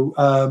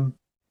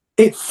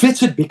 it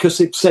fitted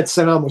because it said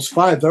St. Elmo's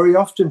fire. Very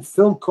often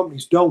film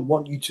companies don't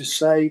want you to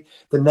say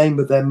the name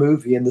of their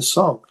movie in the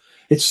song.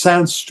 It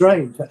sounds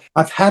strange.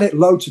 I've had it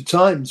loads of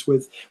times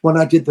with when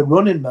I did the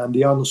Running Man,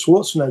 the Arnold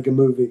Schwarzenegger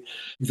movie.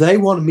 They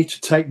wanted me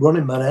to take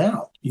Running Man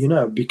out,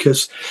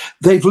 because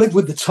they've lived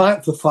with the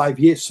title for 5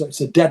 years, so it's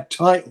a dead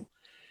title.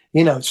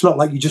 It's not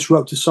like you just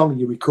wrote a song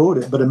and you record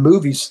it, but in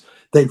movies,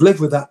 they've lived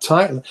with that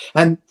title.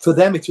 And for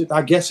them,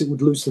 I guess it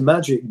would lose the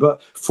magic.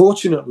 But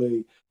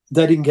fortunately,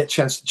 they didn't get a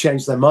chance to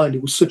change their mind.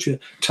 It was such a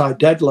tight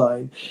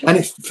deadline. And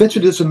it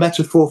fitted as a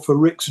metaphor for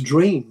Rick's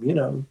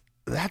dream,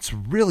 That's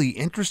really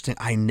interesting.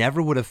 I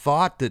never would have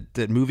thought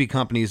that movie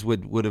companies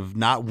would have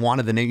not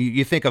wanted the name.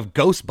 You think of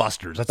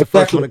Ghostbusters. That's the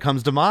first one that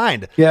comes to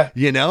mind. Yeah.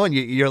 And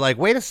you're like,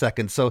 wait a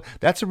second. So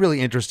that's a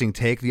really interesting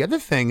take. The other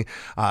thing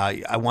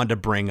I wanted to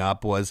bring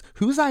up was,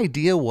 whose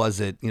idea was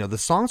it? The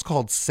song's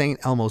called St.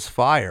 Elmo's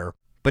Fire,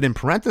 but in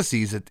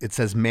parentheses, it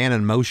says Man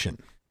in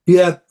Motion.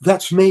 Yeah,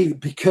 that's me,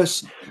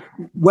 because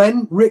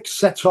when Rick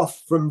set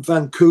off from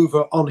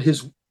Vancouver on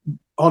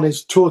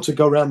his tour to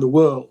go around the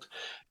world,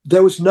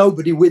 there was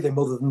nobody with him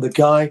other than the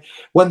guy.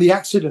 When the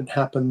accident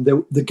happened,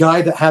 the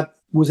guy that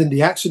was in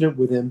the accident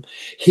with him,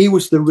 he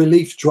was the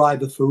relief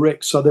driver for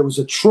Rick. So there was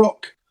a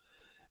truck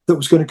that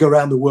was going to go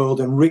around the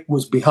world, and Rick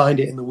was behind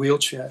it in the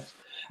wheelchair.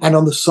 And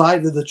on the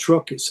side of the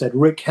truck, it said,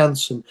 Rick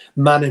Hansen,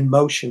 Man in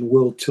Motion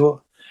World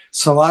Tour.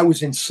 So I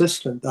was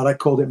insistent that I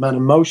called it Man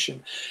in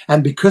Motion.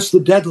 And because the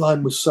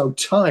deadline was so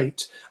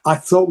tight, I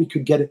thought we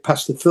could get it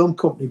past the film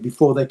company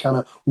before they kind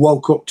of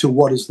woke up to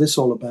what is this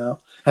all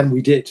about? And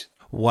we did.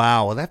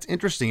 Wow, well, that's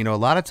interesting. A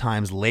lot of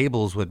times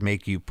labels would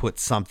make you put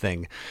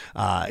something,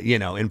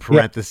 in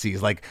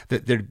parentheses, like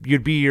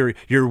you'd be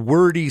your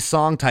wordy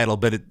song title,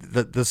 but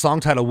the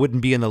song title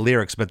wouldn't be in the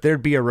lyrics, but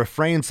there'd be a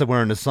refrain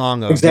somewhere in the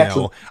song of,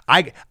 exactly.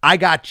 I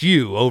got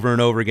you over and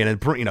over again,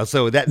 and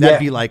so that'd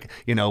be like,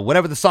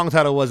 whatever the song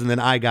title was, and then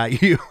I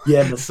got you.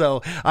 Yeah.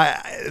 So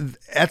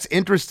that's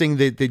interesting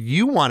that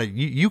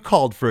you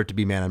called for it to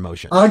be Man in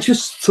Motion. I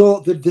just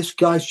thought that this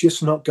guy's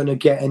just not going to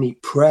get any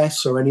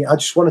press or I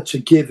just wanted to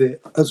give it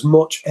as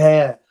much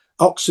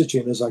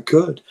oxygen as I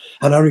could.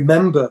 And I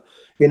remember,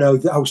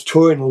 I was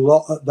touring a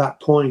lot at that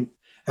point,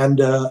 and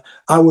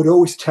I would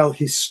always tell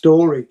his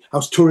story. I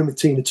was touring with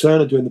Tina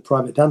Turner doing the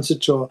Private Dancer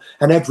tour,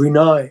 and every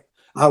night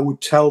I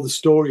would tell the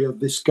story of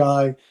this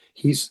guy.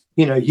 He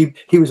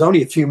was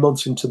only a few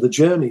months into the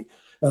journey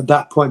at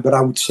that point, but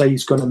I would say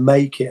he's going to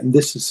make it, and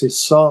this is his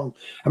song.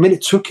 I mean,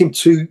 it took him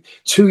 2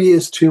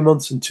 years, 2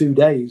 months, and 2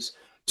 days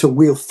to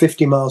wheel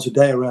 50 miles a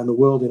day around the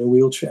world in a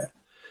wheelchair.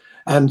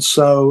 And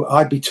so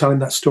I'd be telling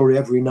that story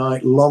every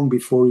night, long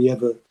before he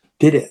ever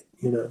did it,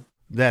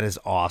 That is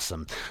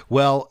awesome.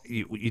 Well,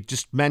 you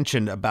just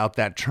mentioned about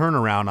that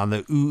turnaround on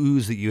the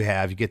oohs that you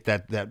have. You get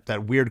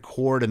that weird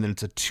chord, and then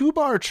it's a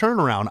 2-bar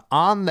turnaround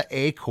on the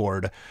A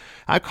chord.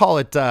 I call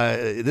it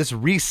this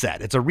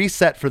reset. It's a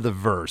reset for the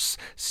verse.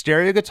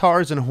 Stereo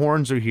guitars and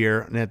horns are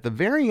here, and at the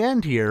very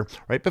end here,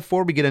 right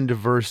before we get into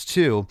verse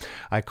 2,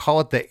 I call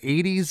it the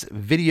 80s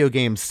video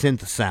game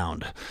synth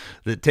sound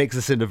that takes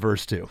us into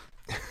verse 2.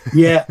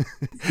 Yeah,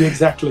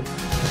 exactly.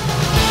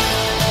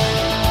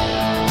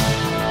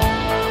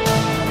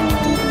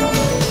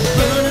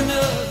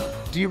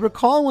 Do you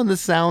recall when the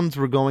sounds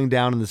were going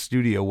down in the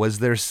studio? Was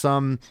there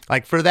some,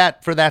 like, for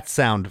that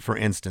sound, for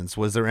instance,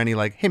 was there any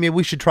like, hey, maybe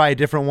we should try a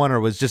different one, or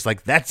was just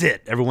like, that's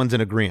it, everyone's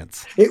in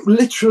agreement? It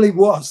literally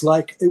was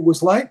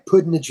like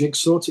putting a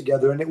jigsaw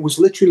together, and it was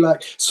literally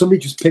like somebody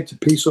just picked a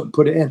piece up and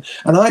put it in.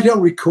 And I don't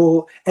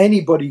recall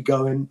anybody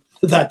going,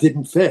 that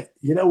didn't fit.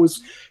 You know,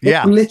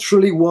 it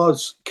literally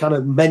was kind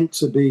of meant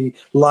to be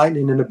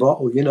lightning in a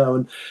bottle, you know.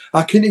 And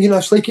I can, you know,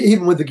 it's like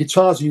even with the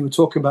guitars, you were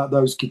talking about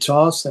those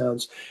guitar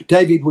sounds.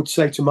 David would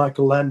say to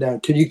Michael Landau,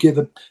 can you give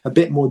a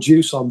bit more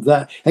juice on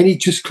that? And he'd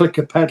just click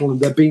a pedal,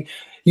 and there'd be,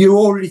 you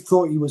already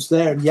thought he was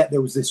there, and yet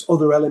there was this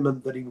other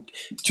element that he would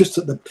just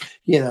at the,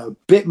 you know, a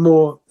bit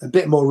more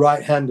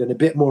right hand and a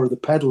bit more of the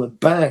pedal, and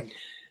bang,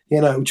 you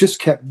know, it just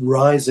kept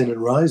rising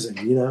and rising,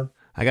 you know.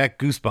 I got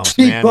goosebumps,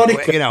 Steve man.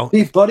 Bodica, you know,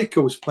 Steve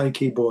Bodica was playing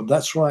keyboard.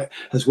 That's right,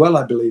 as well,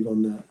 I believe,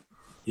 on that.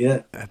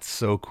 Yeah, that's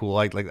so cool.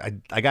 I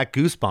got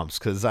goosebumps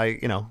because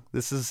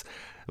this is,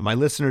 my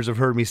listeners have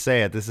heard me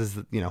say it. This is,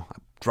 you know,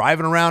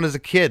 driving around as a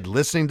kid,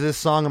 listening to this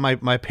song in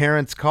my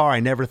parents' car.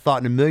 I never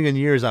thought in a million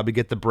years I would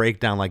get the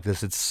breakdown like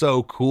this. It's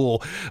so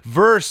cool.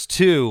 Verse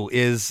 2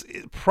 is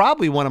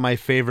probably one of my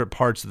favorite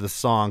parts of the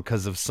song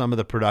because of some of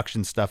the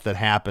production stuff that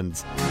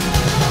happens.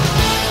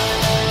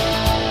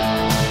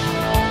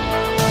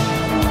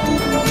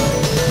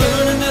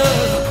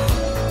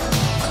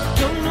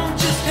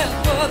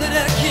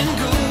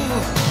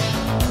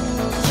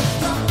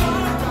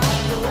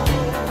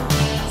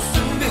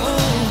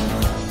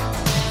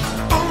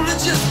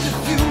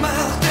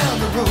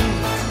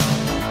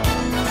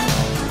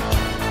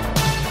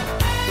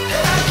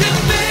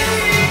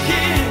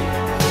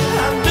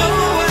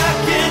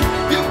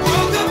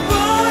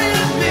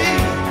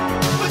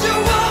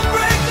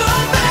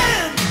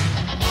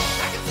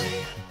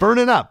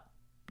 Burning up.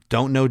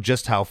 Don't know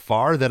just how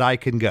far that I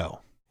can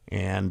go.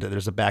 And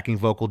there's a backing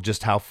vocal,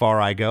 just how far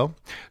I go.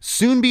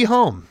 Soon be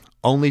home,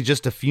 only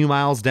just a few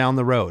miles down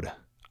the road.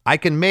 I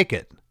can make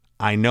it.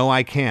 I know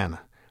I can.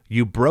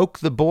 You broke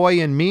the boy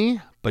in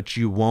me, but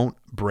you won't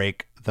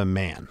break the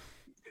man.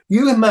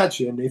 You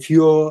imagine if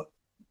you're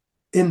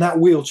in that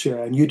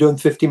wheelchair and you're doing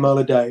 50 mile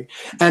a day,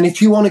 and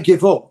if you want to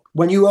give up,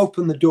 when you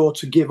open the door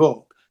to give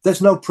up,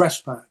 there's no press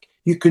pack.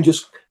 You can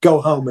just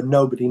go home and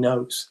nobody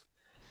knows.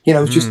 You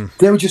know,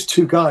 they were just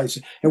two guys.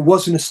 It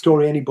wasn't a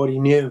story anybody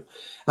knew.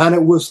 And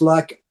it was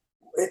like,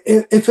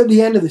 if at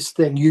the end of this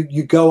thing,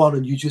 you go on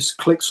and you just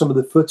click some of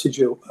the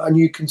footage up and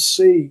you can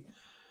see,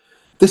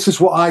 this is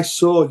what I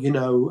saw, you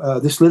know,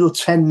 this little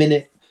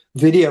 10-minute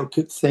video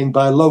thing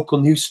by a local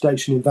news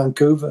station in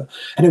Vancouver.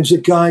 And it was a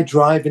guy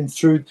driving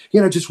through, you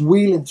know, just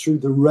wheeling through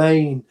the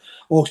rain,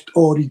 or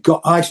he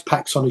got ice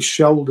packs on his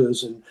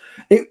shoulders. And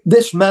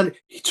this man,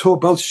 he tore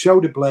both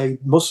shoulder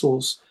blade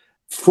muscles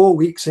 4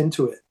 weeks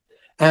into it.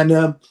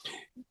 And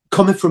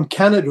coming from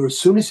Canada, as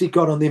soon as he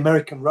got on the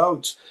American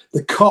roads,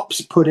 the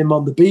cops put him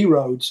on the B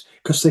roads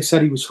because they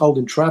said he was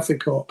holding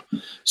traffic up.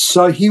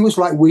 So he was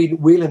like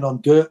wheeling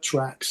on dirt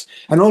tracks,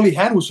 and all he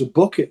had was a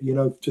bucket, you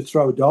know, to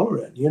throw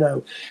 $1 in, you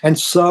know. And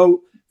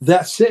so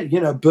that's it,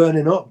 you know,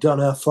 burning up, don't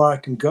know how far I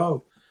can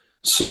go.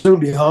 Soon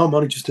be home,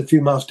 only just a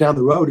few miles down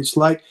the road. It's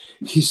like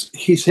he's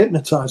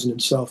hypnotizing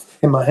himself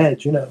in my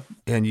head, you know.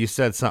 And you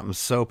said something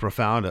so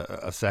profound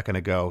a second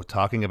ago,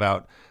 talking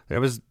about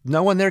there was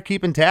no one there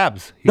keeping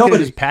tabs. He could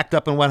have just packed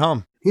up and went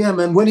home. Yeah,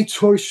 man. When he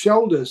tore his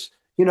shoulders,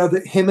 you know,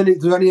 there's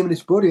only him and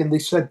his buddy, and they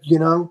said, you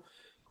know,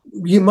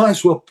 you might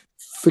as well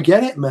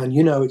forget it, man.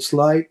 You know, it's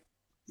like,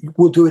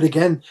 we'll do it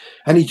again.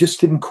 And he just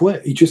didn't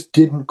quit. He just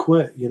didn't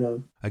quit, you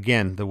know.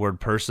 Again, the word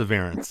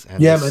perseverance,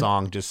 and this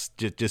song just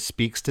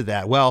speaks to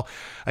that. Well,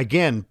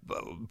 again,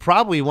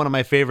 probably one of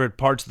my favorite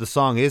parts of the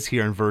song is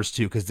here in verse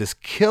 2, because this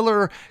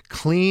killer,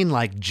 clean,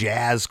 like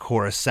jazz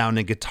chorus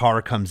sounding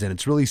guitar comes in.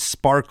 It's really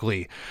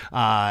sparkly,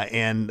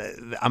 and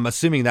I'm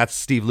assuming that's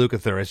Steve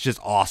Lukather. It's just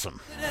awesome.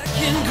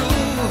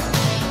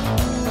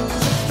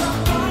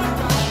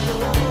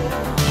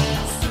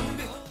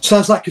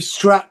 Sounds like a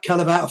Strat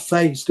kind of out of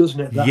phase, doesn't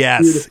it?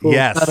 That beautiful,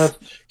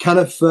 kind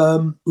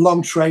of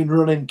long train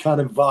running kind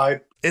of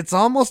vibe. It's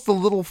almost a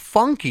little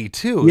funky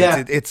too.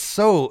 Yeah. It's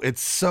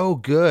so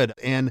good.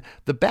 And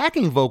the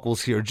backing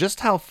vocals here,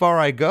 just how far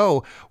I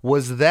go,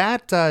 was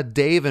that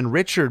Dave and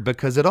Richard?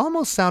 Because it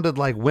almost sounded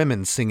like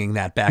women singing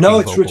that backing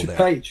vocal. No, it's Richard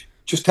Page.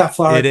 Just how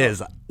far it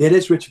is. It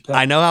is Richard Page.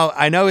 I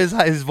know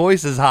his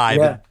voice is high,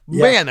 but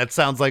man, that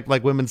sounds like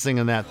women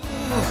singing that.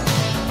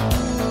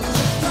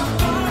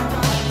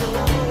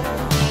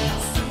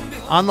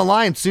 On the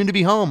line, soon to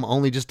be home,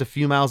 only just a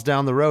few miles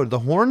down the road. The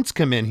horns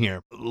come in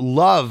here.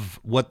 Love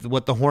what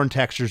the horn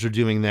textures are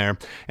doing there.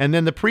 And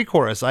then the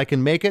pre-chorus, I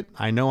can make it,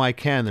 I know I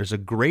can. There's a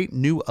great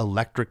new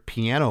electric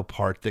piano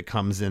part that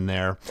comes in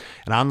there.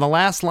 And on the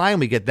last line,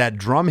 we get that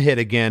drum hit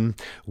again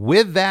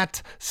with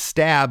that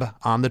stab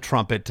on the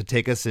trumpet to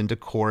take us into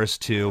chorus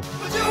 2.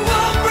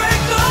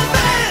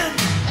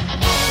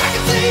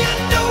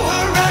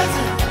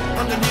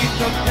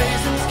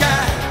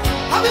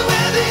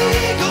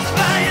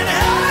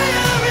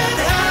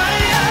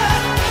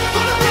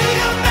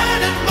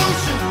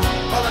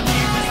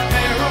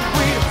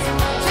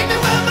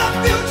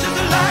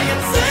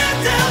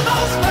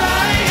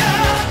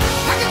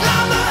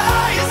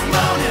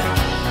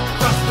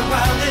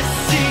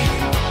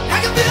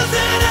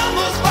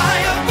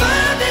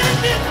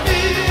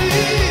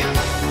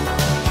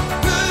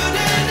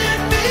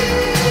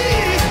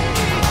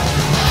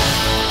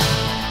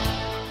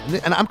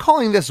 and I'm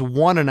calling this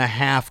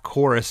 1.5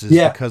 choruses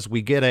because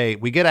we get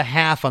a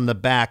half on the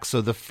back.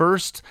 So the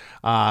first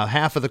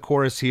half of the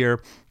chorus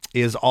here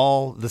is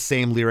all the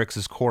same lyrics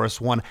as chorus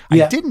 1.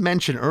 I didn't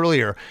mention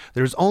earlier,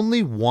 there's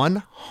only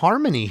one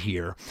harmony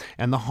here,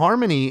 and the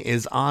harmony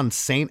is on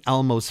St.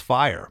 Elmo's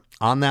Fire.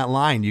 On that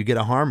line, you get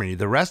a harmony.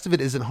 The rest of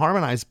it isn't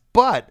harmonized,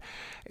 but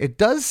it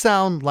does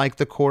sound like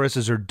the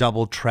choruses are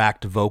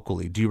double-tracked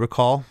vocally. Do you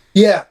recall?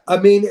 Yeah, I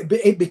mean,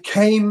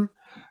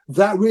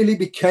 that really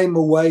became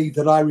a way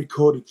that I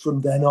recorded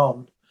from then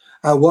on.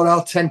 What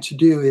I'll tend to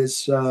do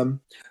is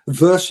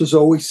verses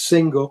always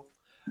single.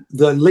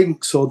 The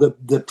links or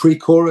the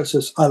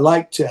pre-choruses, I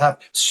like to have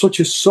such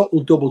a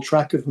subtle double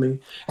track of me.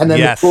 And then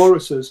the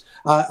choruses,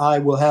 I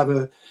will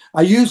have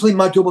I usually,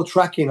 my double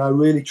tracking, I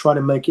really try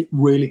to make it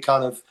really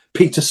kind of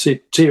Peter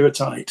Cetera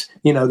tight,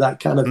 that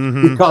kind of,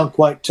 you can't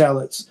quite tell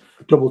it's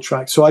double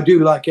track. So I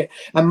do like it.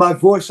 And my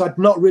voice, I'd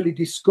not really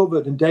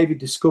discovered, and David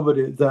discovered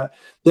it, that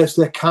there's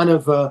the kind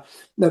of a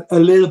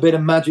little bit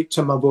of magic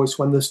to my voice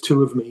when there's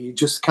two of me. It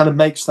just kind of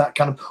makes that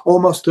kind of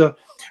almost a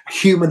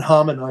human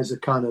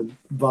harmonizer kind of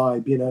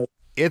vibe,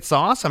 It's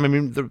awesome. I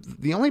mean,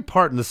 the only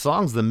part in the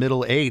song's the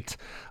middle 8,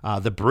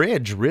 the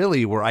bridge,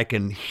 really, where I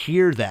can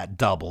hear that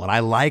double, and I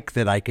like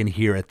that I can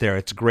hear it there.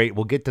 It's great.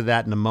 We'll get to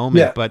that in a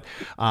moment. But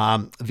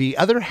the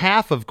other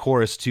half of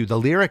chorus 2, the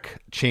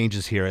lyric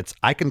changes here. It's,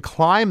 I can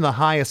climb the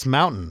highest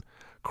mountain,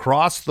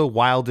 cross the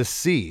wildest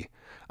sea.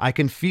 I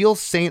can feel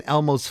St.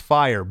 Elmo's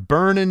fire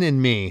burning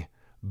in me,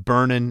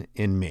 burning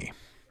in me.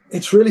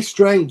 It's really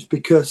strange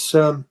because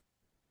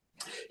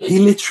he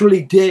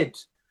literally did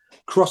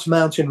cross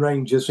mountain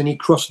ranges and he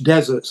crossed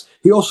deserts.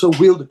 He also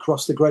wheeled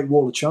across the Great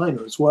Wall of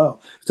China as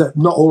well. So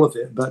not all of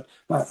it, but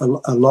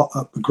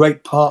a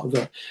great part of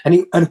it.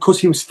 And of course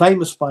he was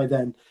famous by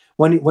then.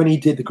 When he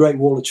did the Great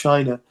Wall of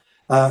China,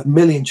 a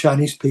million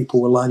Chinese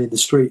people were lining the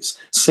streets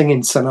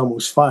singing St.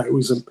 Elmo's Fire. It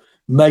was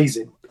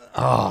amazing.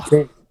 Oh,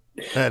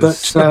 that is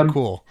so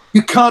cool.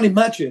 You can't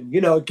imagine,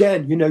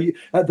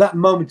 at that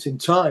moment in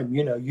time,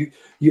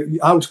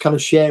 I was kind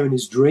of sharing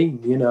his dream,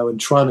 and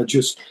trying to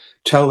just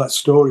tell that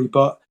story.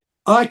 But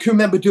I can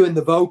remember doing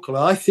the vocal.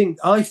 I think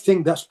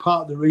that's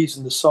part of the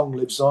reason the song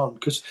lives on,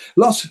 because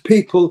lots of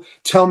people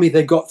tell me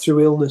they got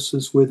through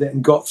illnesses with it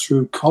and got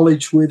through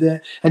college with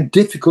it and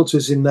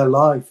difficulties in their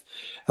life.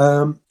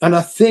 And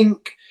I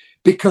think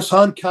because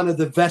I'm kind of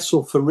the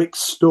vessel for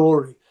Rick's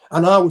story,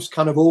 and I was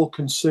kind of all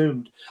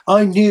consumed,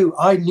 I knew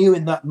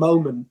in that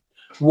moment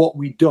what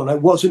we'd done.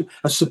 It wasn't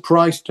a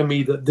surprise to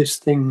me that this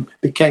thing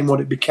became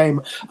what it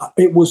became.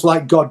 It was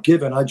like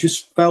God-given. I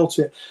just felt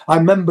it. I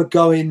remember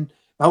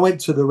I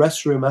went to the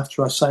restroom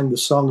after I sang the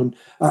song, and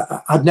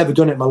I'd never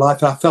done it in my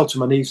life. I fell to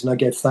my knees and I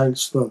gave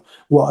thanks for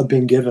what I'd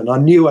been given. I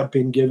knew I'd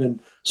been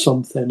given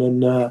something,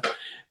 and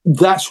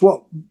that's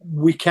what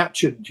we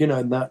captured,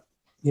 in that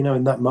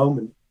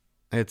moment.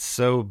 It's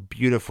so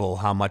beautiful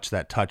how much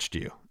that touched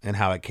you and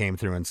how it came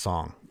through in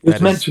song.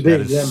 It's meant to be,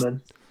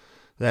 man.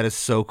 That is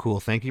so cool.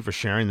 Thank you for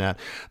sharing that.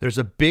 There's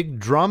a big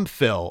drum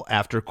fill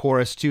after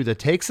chorus 2 that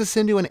takes us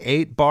into an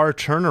 8-bar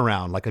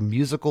turnaround, like a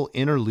musical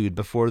interlude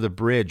before the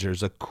bridge.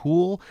 There's a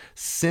cool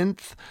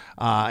synth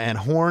and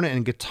horn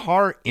and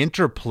guitar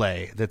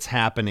interplay that's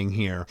happening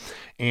here.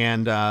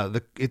 And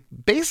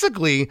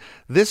basically,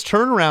 this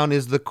turnaround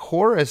is the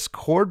chorus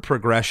chord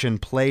progression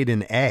played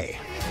in A.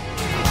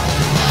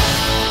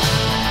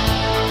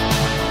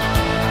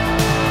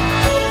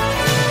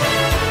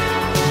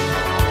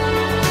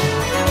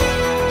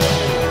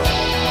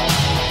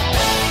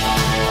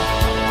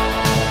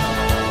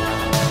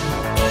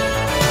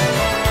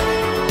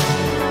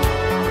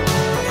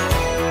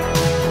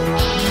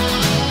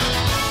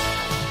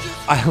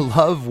 I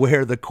love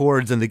where the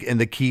chords and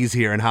the keys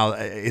here and how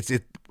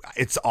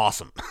it's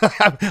awesome.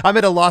 I'm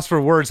at a loss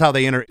for words how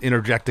they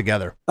interject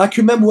together. I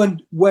can remember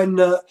when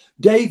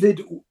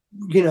David,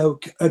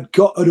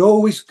 had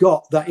always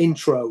got that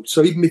intro.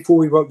 So even before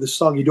we wrote the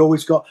song, he'd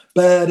always got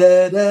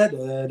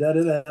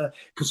ba-da-da-da-da-da-da,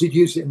 because he'd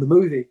used it in the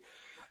movie.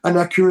 And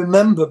I can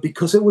remember,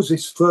 because it was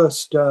his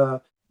first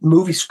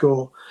movie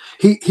score,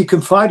 he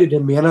confided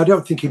in me, and I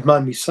don't think he'd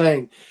mind me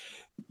saying,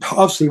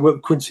 obviously he worked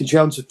with Quincy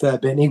Jones a fair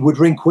bit, and he would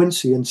ring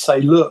Quincy and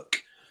say, look,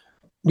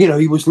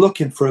 he was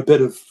looking for a bit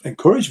of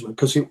encouragement,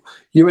 because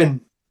you're in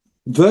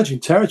virgin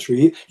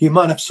territory. You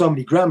might have so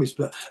many Grammys,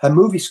 but a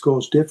movie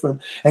score's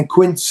different. And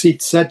Quincy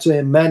said to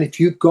him, man, if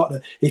you've got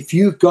a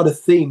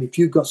theme, if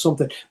you've got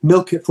something,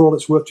 milk it for all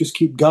it's worth, just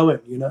keep going,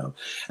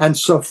 And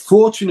so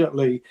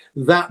fortunately,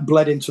 that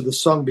bled into the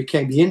song,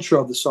 became the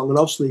intro of the song, and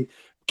obviously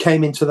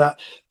came into that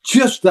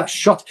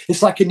shot.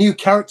 It's like a new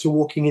character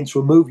walking into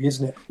a movie,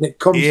 isn't it?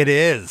 And it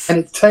is. And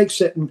it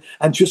takes it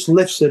and just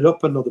lifts it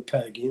up another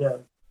peg,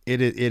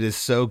 It is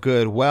so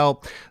good.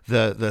 Well,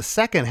 the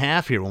second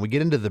half here, when we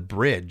get into the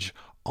bridge,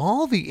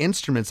 all the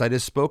instruments I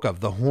just spoke of,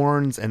 the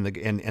horns and the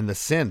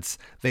synths,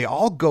 they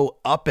all go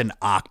up an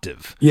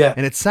octave. Yeah.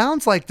 And it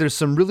sounds like there's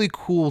some really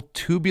cool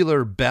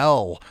tubular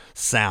bell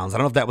sounds. I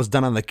don't know if that was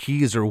done on the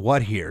keys or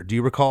what here. Do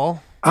you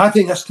recall? I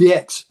think that's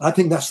DX. I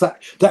think that's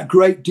that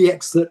great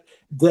DX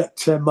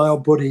that my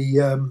old buddy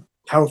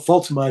Harold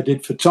Faltermeyer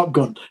did for Top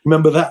Gun.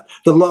 Remember that?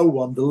 The low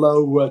one, the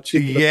low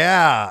tubular.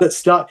 Yeah. That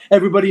start.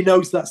 Everybody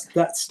knows that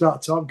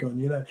start Top Gun,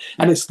 you know,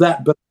 and it's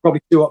that, but probably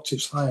 2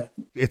 octaves higher.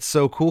 It's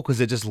so cool because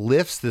it just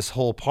lifts this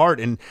whole part,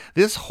 and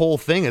this whole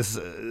thing is,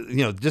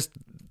 just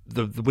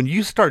when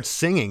you start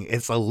singing,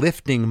 it's a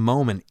lifting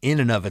moment in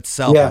and of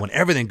itself. Yeah. And when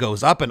everything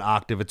goes up an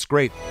octave, it's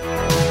great.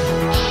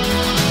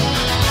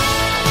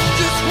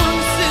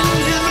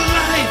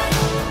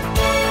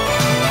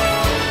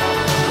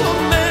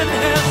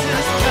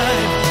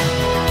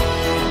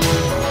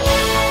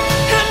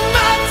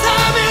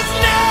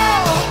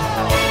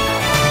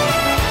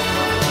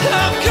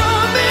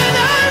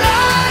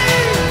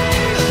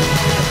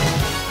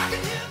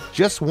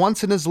 Just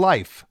once in his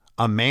life,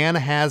 a man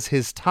has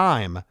his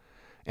time,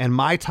 and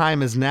my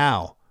time is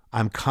now.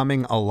 I'm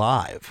coming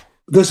alive.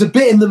 There's a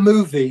bit in the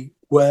movie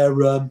where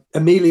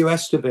Emilio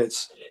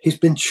Estevez, he's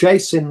been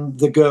chasing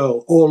the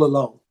girl all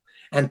along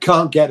and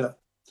can't get her.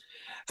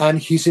 And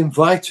he's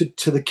invited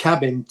to the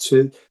cabin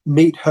to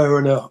meet her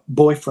and her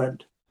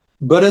boyfriend.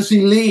 But as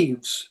he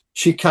leaves,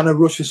 she kind of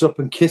rushes up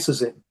and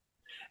kisses him.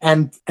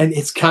 And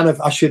it's kind of,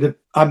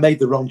 I made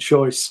the wrong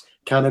choice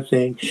kind of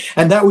thing.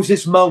 And that was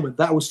his moment.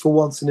 That was for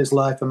once in his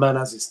life, a man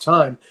has his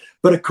time.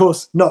 But of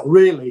course, not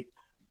really.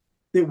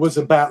 It was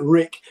about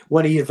Rick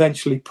when he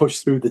eventually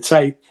pushed through the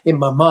tape in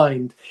my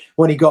mind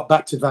when he got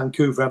back to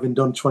Vancouver, having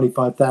done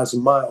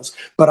 25,000 miles.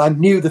 But I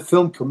knew the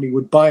film company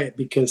would buy it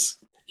because,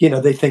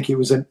 they think it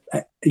was,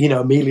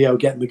 Emilio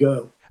getting the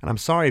girl. And I'm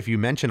sorry if you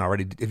mentioned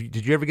already,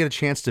 did you ever get a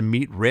chance to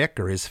meet Rick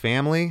or his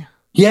family?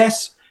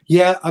 Yes.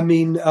 Yeah. I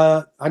mean,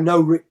 I know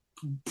Rick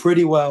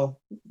pretty well.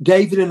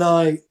 David and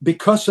I,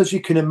 because as you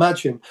can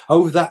imagine,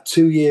 over that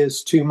 2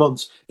 years, 2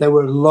 months, there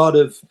were a lot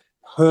of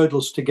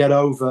hurdles to get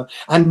over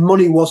and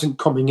money wasn't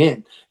coming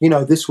in.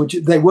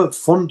 They weren't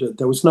funded.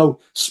 There was no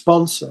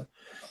sponsor.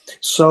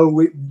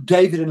 So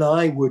David and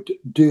I would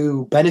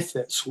do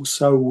benefits.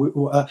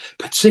 So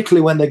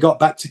particularly when they got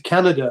back to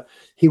Canada,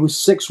 he was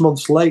 6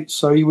 months late.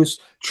 So he was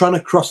trying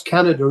to cross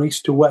Canada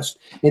east to west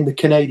in the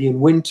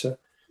Canadian winter.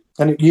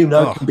 And it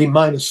can be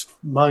minus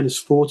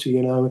 40,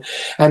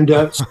 And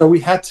so we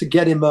had to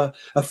get him a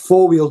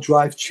 4-wheel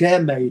drive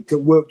chair made that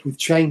worked with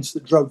chains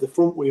that drove the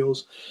front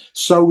wheels.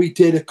 So we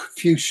did a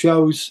few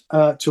shows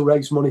to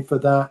raise money for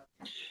that.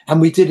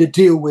 And we did a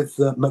deal with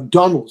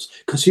McDonald's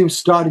because he was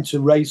starting to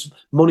raise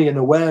money and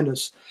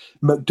awareness.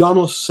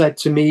 McDonald's said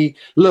to me,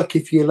 look,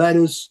 if you let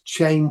us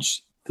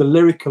change the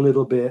lyric a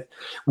little bit,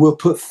 we'll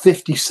put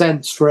 50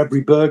 cents for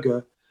every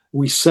burger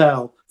we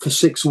sell for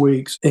 6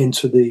 weeks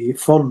into the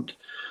fund.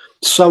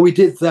 So we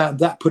did that.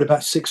 That put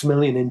about 6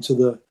 million into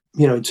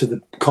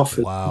the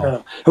coffers.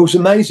 Wow. It was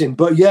amazing.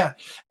 But yeah,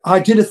 I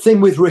did a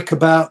thing with Rick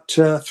about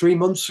 3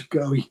 months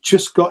ago. He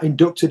just got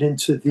inducted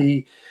into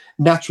the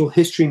Natural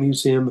History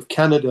Museum of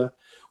Canada,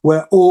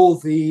 where all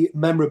the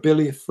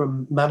memorabilia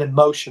from Man in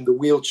Motion, the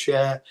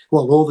wheelchair,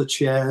 all the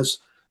chairs,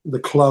 the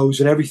clothes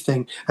and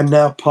everything, are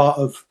now part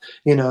of,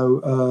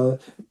 a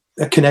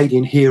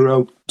Canadian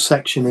hero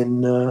section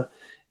in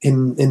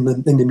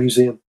the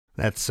museum.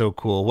 That's so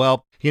cool.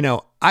 Well,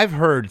 I've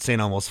heard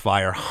St. Elmo's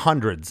Fire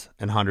hundreds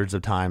and hundreds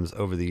of times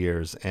over the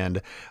years.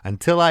 And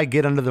until I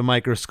get under the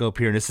microscope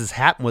here, and this has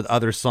happened with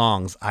other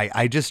songs,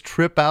 I just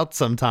trip out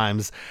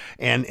sometimes.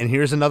 And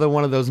here's another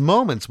one of those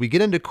moments. We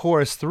get into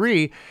chorus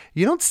 3.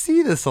 You don't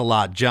see this a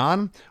lot,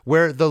 John,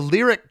 where the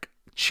lyric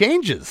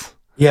changes.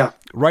 Yeah.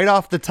 Right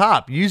off the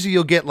top. Usually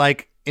you'll get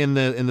like in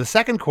the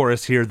second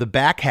chorus here, the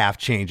back half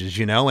changes,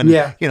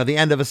 the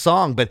end of a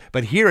song.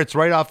 But here it's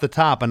right off the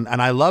top. And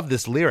I love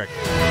this lyric.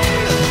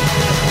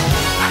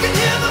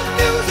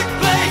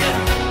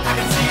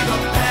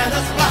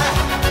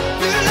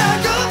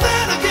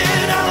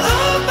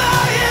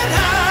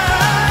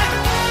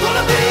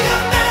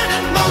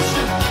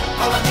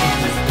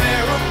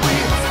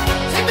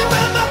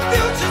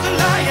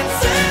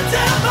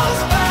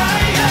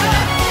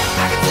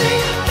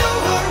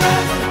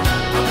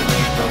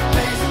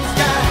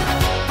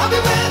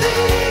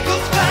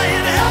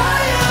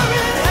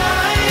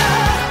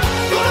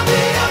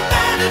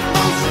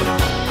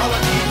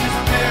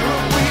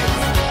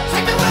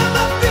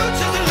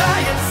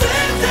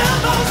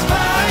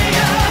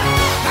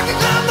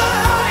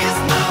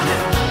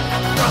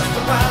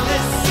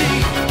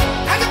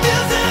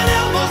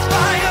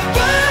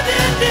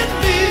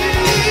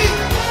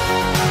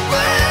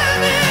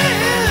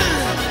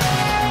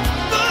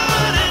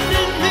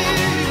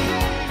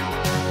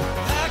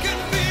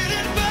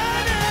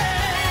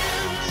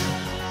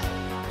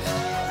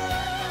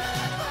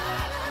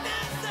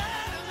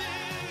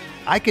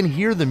 I can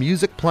hear the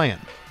music playing.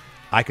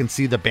 I can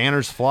see the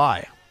banners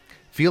fly.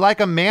 Feel like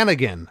a man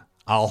again.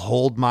 I'll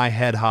hold my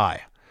head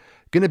high.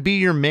 Gonna be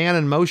your man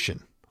in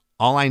motion.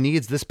 All I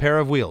need's this pair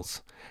of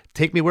wheels.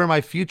 Take me where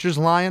my future's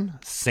lying.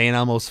 St.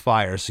 Elmo's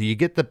Fire. So you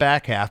get the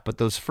back half, but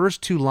those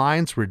first 2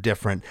 lines were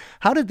different.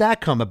 How did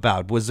that come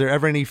about? Was there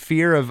ever any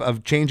fear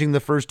of changing the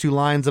first 2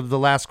 lines of the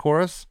last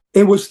chorus?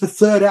 It was the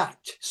third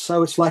act.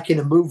 So it's like in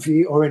a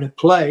movie or in a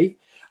play.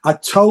 I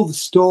told the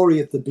story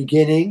at the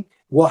beginning.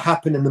 what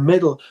happened in the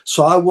middle.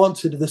 So I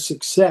wanted the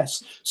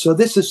success. So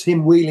this is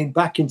him wheeling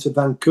back into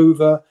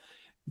Vancouver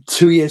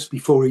 2 years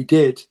before he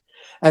did,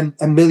 and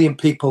a million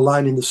people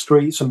lining the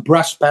streets and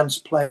brass bands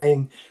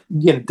playing,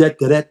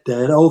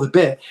 all the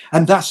bit.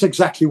 And that's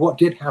exactly what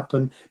did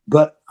happen.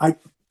 But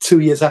 2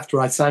 years after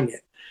I sang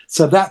it.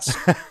 So that's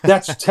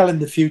telling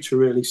the future,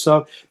 really.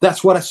 So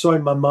that's what I saw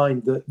in my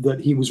mind, that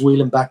he was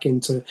wheeling back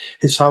into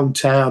his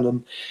hometown.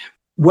 And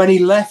when he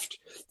left,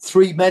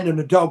 3 men and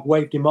a dog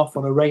waved him off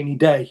on a rainy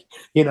day,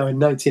 in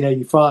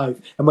 1985.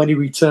 And when he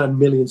returned,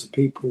 millions of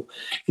people.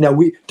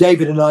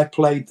 David and I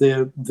played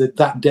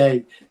that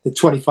day, the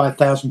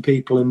 25,000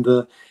 people in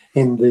the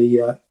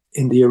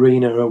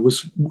arena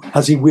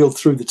as he wheeled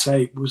through the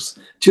tape was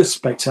just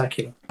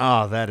spectacular.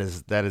 Oh, that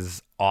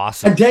is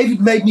awesome. And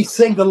David made me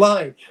sing the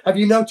line. Have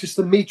you noticed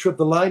the meter of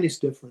the line is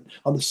different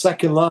on the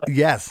second line?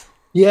 Yes.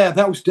 Yeah,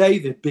 that was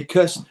David,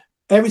 because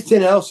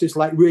everything else is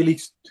like really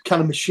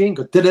kind of machine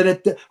gun. Well,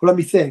 let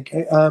me think.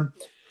 I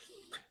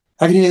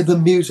can hear the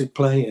music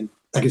playing.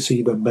 I can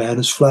see the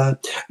banners fly.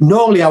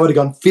 Normally I would have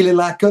gone, feeling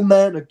like a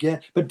man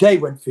again. But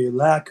Dave went, feel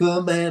like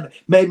a man.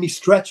 Made me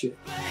stretch it.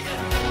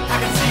 I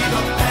can see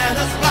the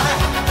banners fly.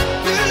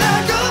 Feel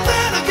like a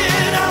man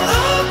again. I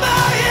love my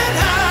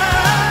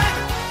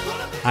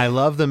high. I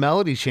love the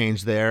melody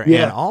change there.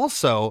 Yeah. And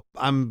also,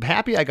 I'm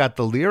happy I got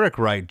the lyric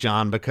right,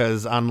 John,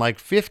 because on like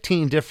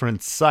 15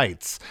 different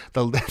sites,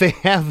 they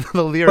have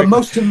the lyric. But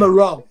most of them are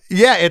wrong.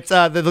 Yeah, it's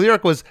the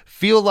lyric was,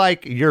 feel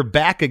like you're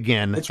back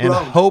again It's and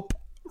wrong. hope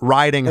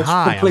riding It's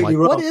high. I'm completely like,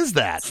 wrong. what is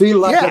that? Feel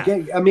like Yeah.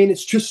 again. I mean,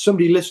 it's just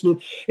somebody listening.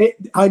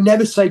 I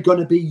never say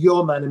 "gonna be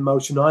your man in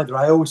motion" either.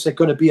 I always say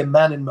 "gonna be a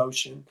man in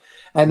motion,"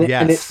 and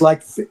Yes. and it's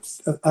like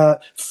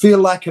feel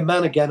like a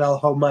man again. I'll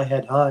hold my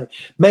head high.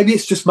 Maybe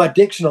it's just my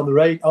diction on the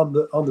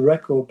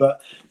record,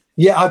 but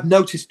yeah, I've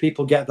noticed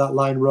people get that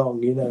line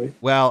wrong.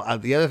 Well,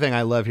 the other thing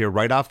I love here,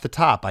 right off the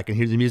top, I can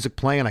hear the music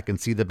playing. I can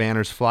see the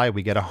banners fly.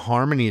 We get a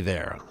harmony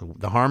there.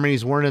 The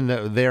harmonies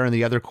weren't there in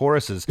the other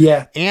choruses.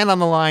 Yeah. And on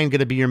the line, going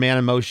to be your man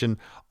in motion.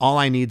 All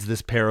I need's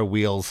this pair of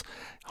wheels.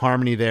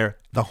 Harmony there.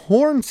 The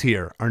horns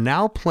here are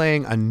now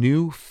playing a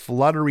new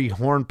fluttery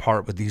horn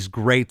part with these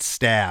great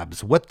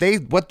stabs. What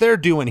they're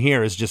doing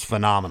here is just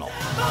phenomenal.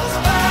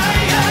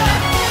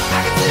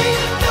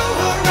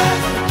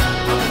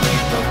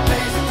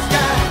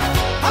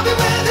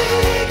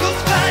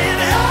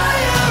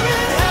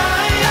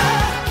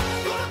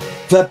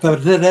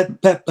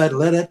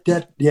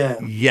 Yeah,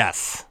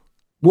 Yes.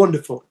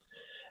 wonderful.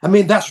 I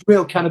mean, that's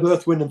real kind of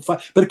Earth, Wind and Fire.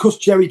 But of course,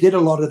 Jerry did a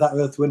lot of that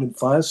Earth, Wind and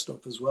Fire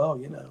stuff as well,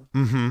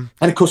 Mm-hmm.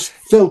 And of course,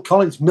 Phil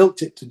Collins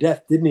milked it to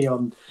death, didn't he?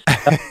 On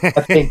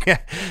I think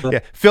Yeah.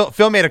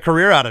 Phil made a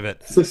career out of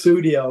it. the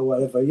studio or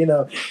whatever,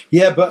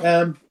 Yeah,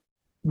 but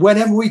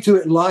whenever we do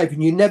it live,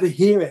 and you never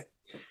hear it,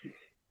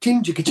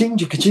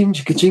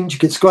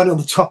 it's going on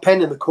the top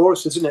end in the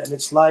chorus, isn't it? And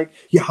it's like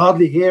you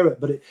hardly hear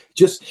it, but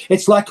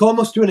it's like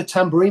almost doing a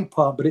tambourine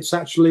part, but it's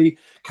actually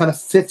kind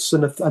of fifths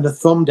and a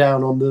thumb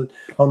down on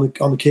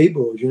the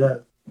keyboard, I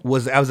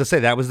was to say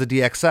that was the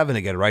DX7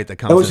 again, right? That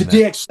comes. It was a in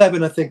there.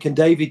 DX7, I think, and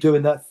Davey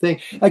doing that thing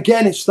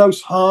again. It's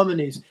those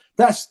harmonies.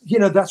 That's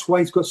why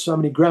he's got so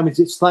many Grammys.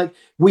 It's like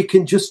we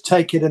can just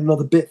take it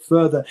another bit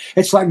further.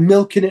 It's like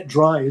milking it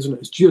dry, isn't it?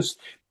 It's just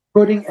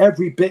putting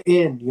every bit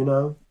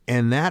in.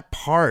 And that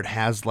part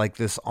has like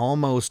this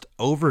almost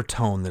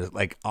overtone that,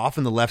 like, off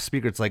in the left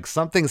speaker, it's like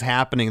something's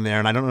happening there,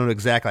 and I don't know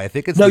exactly. I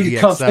think it's No, the you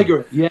DX7. can't figure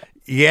it. Yeah.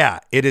 Yeah,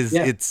 it is.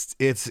 Yeah.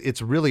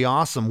 It's really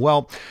awesome.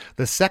 Well,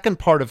 the second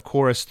part of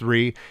chorus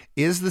 3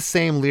 is the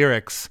same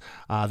lyrics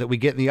that we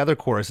get in the other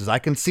choruses. I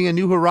can see a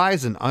new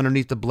horizon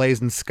underneath the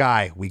blazing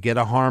sky. We get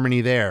a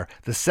harmony there.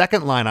 The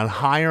second line on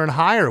higher and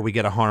higher, we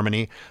get a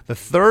harmony. The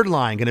third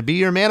line, gonna be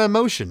your man in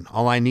motion.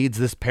 All I need's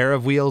this pair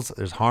of wheels.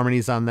 There's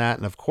harmonies on that,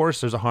 and of course,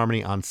 there's a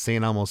harmony on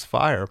St. Elmo's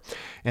Fire.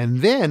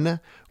 And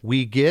then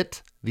we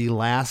get the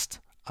last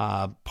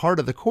part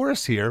of the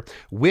chorus here,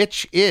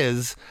 which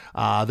is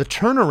the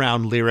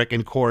turnaround lyric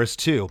in chorus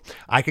 2.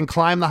 I can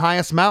climb the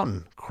highest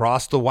mountain,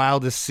 cross the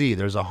wildest sea.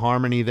 There's a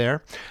harmony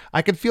there.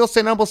 I can feel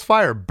St. Elmo's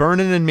fire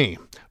burning in me.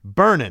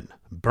 Burning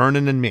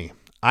in me.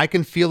 I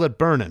can feel it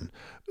burning.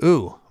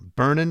 Ooh,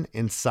 burning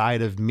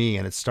inside of me.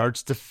 And it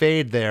starts to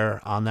fade there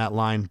on that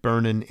line,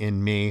 burning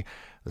in me.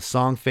 The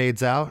song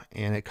fades out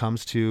and it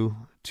comes to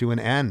an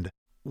end.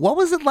 What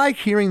was it like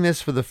hearing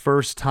this for the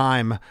first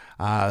time?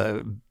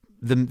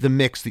 The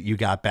mix that you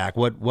got back.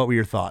 What were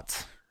your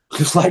thoughts?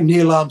 Just like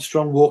Neil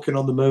Armstrong walking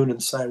on the moon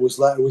and saying, was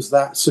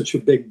that such a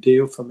big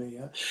deal for me?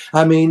 Yeah?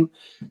 I mean,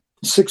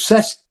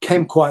 success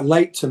came quite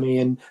late to me,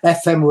 and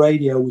FM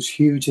radio was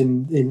huge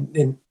in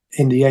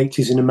the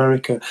 80s in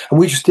America, and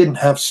we just didn't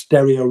have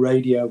stereo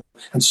radio,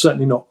 and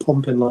certainly not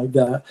pumping like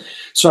that.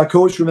 So I can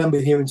always remember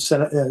hearing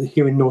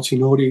Naughty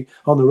Naughty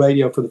on the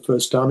radio for the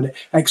first time and it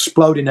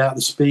exploding out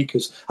the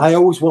speakers. I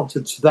always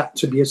wanted that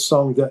to be a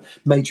song that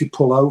made you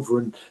pull over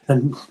and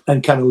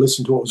kind of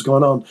listen to what was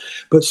going on.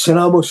 But St.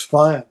 Elmo's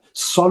Fire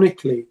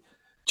sonically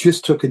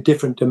just took a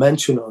different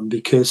dimension on,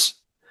 because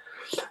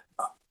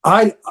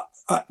I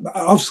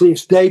obviously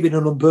it's David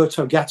and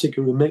Umberto Gattica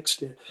who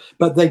mixed it,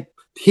 but they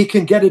he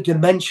can get a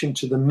dimension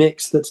to the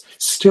mix that's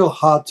still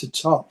hard to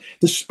top.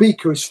 The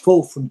speaker is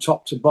full from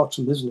top to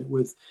bottom, isn't it,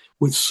 with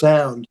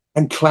sound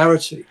and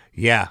clarity.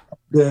 Yeah.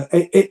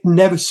 It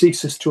never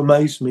ceases to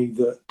amaze me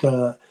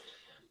that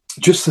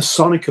just the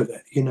sonic of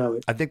it, you know.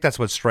 I think that's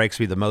what strikes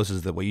me the most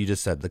is that what you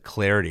just said, the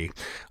clarity.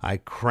 I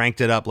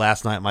cranked it up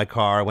last night in my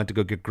car. I went to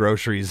go get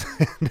groceries.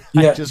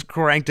 I just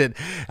cranked it.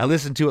 I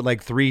listened to it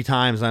like 3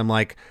 times. I'm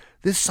like,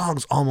 this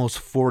song's almost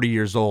 40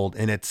 years old,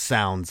 and it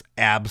sounds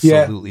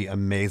absolutely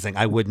amazing.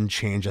 I wouldn't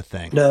change a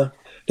thing. No,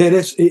 it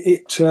is.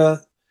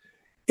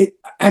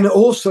 And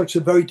also it's a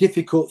very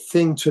difficult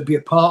thing to be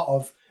a part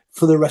of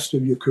for the rest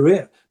of your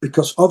career,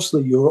 because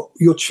obviously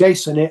you're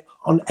chasing it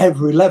on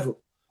every level.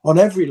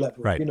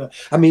 Right. You know,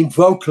 I mean,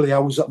 vocally, I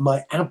was at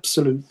my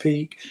absolute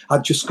peak.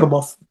 I'd just come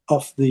off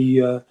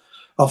the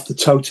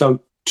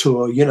Toto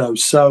tour, you know,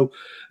 so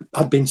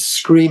I'd been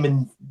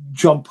screaming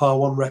John Parr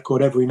one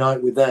record every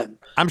night with them.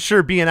 I'm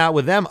sure being out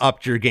with them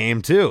upped your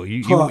game too.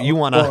 You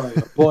want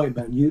to, boy,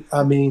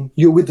 man.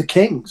 You're with the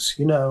Kings,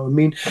 you know. I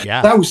mean,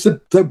 that was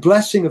the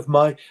blessing of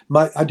my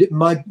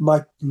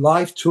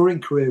live touring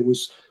career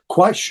was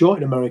quite short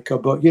in America,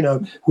 but you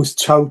know, was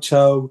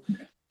Toto.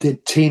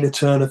 Did Tina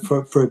Turner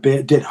for a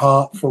bit, did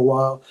Heart for a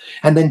while,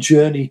 and then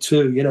Journey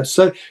too, you know.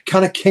 So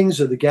kind of kings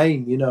of the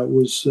game, you know. It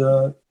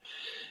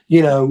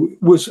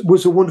was,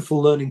 was a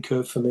wonderful learning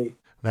curve for me.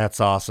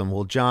 That's awesome.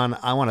 Well, John,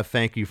 I want to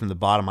thank you from the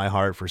bottom of my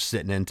heart for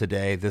sitting in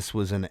today. This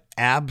was an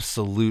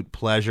absolute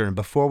pleasure. And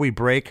before we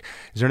break,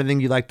 is there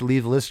anything you'd like to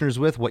leave the listeners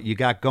with? What you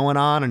got going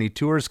on? Any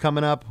tours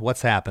coming up?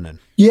 What's happening?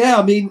 Yeah,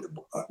 I mean,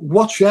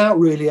 watch out,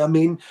 really. I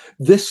mean,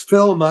 this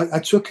film, I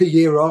took a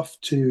year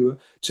off to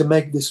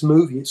make this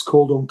movie. It's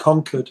called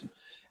Unconquered.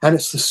 And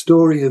it's the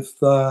story of,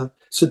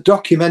 it's a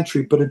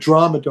documentary, but a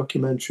drama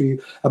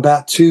documentary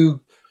about 2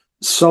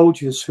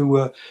 soldiers who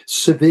were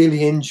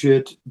severely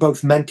injured,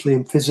 both mentally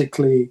and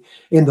physically,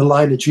 in the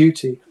line of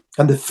duty.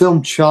 And the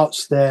film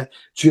charts their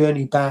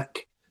journey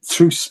back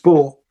through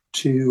sport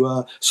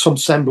to some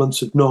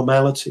semblance of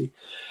normality.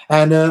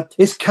 And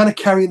it's kind of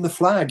carrying the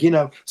flag. You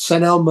know,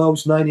 St.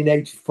 Elmo's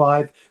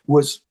 1985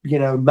 was, you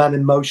know, Man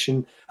in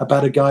Motion,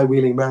 about a guy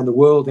wheeling around the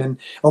world. And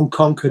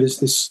Unconquered is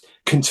this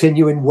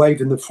continuing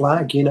waving the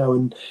flag, you know,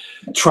 and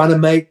trying to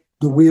make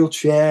the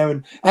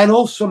wheelchair and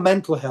also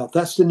mental health.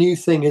 That's the new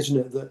thing, isn't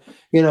it? That,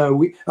 you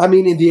know, in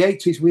the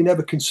 80s, we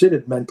never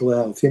considered mental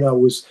health, you know,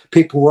 was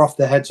people were off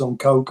their heads on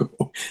coke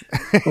or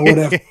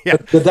whatever.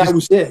 but that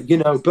was it, you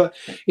know. But,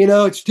 you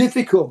know, it's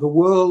difficult. The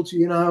world,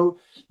 you know,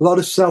 a lot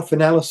of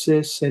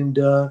self-analysis, and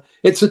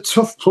it's a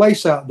tough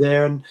place out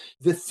there. And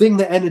the thing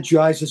that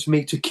energizes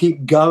me to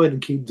keep going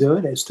and keep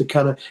doing it is to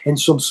kind of, in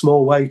some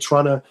small way,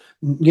 trying to,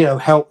 you know,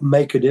 help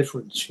make a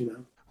difference, you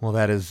know. Well,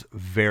 that is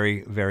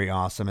very, very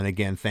awesome. And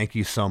again, thank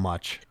you so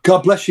much.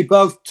 God bless you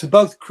both. To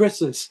both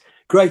Chris's.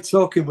 Great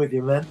talking with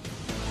you, man.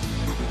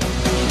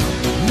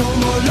 No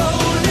more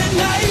lonely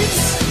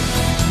nights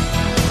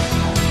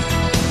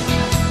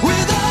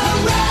with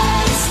a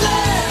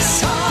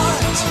restless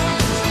heart.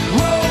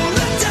 Roll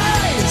the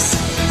dice,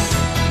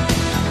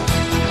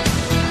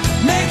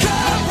 make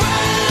a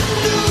brand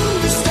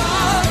new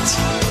start.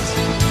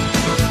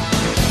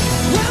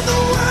 When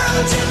the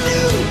world you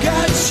knew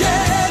got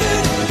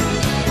shattered,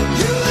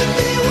 you and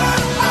me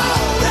were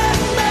all that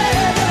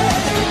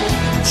mattered.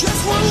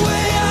 Just one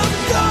way I'm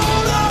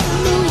gonna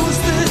lose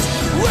this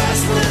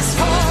restless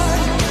heart,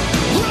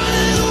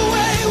 running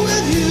away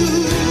with you.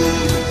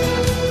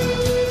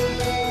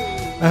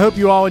 I hope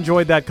you all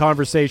enjoyed that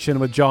conversation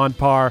with John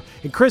Parr.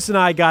 And Chris and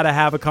I got to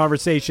have a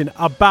conversation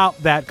about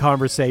that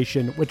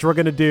conversation, which we're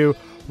going to do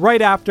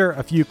right after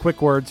a few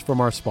quick words from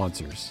our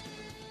sponsors.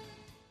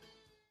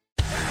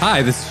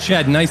 Hi, this is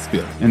Chad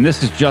Nicefield. And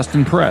this is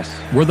Justin Press.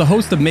 We're the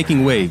host of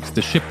Making Waves,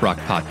 the Shiprock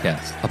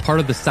podcast, a part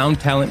of the Sound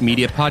Talent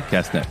Media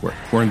Podcast Network.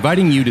 We're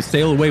inviting you to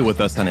sail away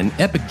with us on an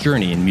epic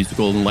journey in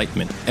musical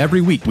enlightenment. Every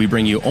week, we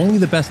bring you only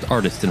the best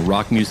artists in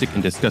rock music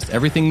and discuss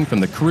everything from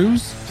the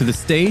cruise to the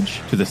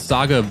stage to the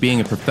saga of being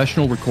a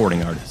professional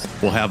recording artist.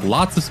 We'll have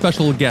lots of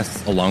special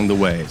guests along the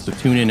way, so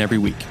tune in every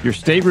week. Your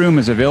stateroom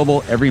is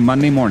available every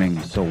Monday morning,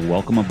 so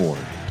welcome aboard.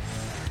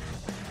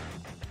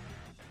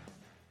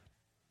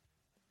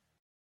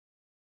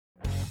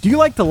 Do you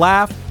like to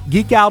laugh,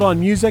 geek out on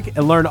music,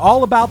 and learn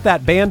all about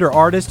that band or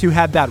artist who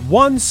had that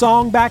one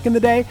song back in the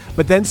day,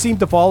 but then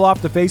seemed to fall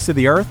off the face of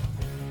the earth?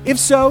 If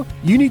so,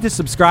 you need to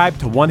subscribe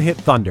to One Hit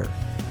Thunder.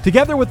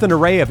 Together with an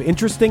array of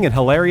interesting and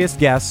hilarious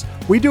guests,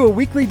 we do a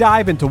weekly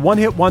dive into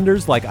one-hit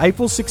wonders like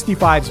Eiffel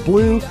 65's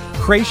Blue,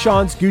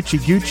 Krayshawn's Gucci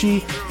Gucci,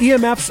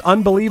 EMF's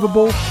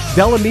Unbelievable,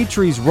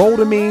 Delamitri's Roll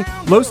to Me,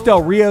 Los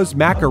Del Rio's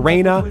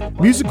Macarena,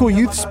 Musical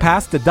Youth's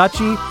Pass the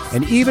Dutchie,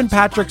 and even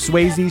Patrick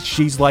Swayze's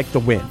She's Like the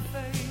Wind.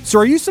 So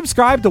are you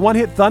subscribed to One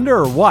Hit Thunder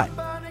or what?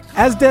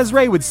 As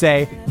Desiree would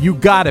say, you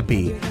gotta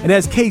be. And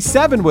as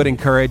K7 would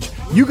encourage,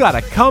 you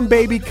gotta come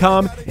baby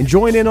come and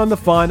join in on the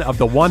fun of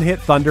the One Hit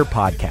Thunder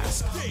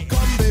podcast.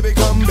 Come baby,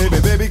 come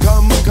baby, baby,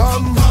 come,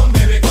 come. Come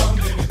baby, come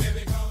baby,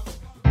 baby,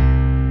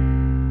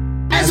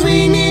 come. As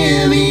we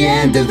near the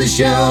end of the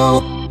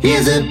show,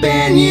 Here's a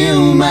band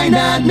you might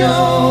not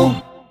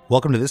know.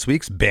 Welcome to this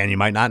week's Band You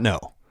Might Not Know.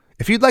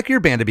 If you'd like your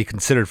band to be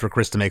considered for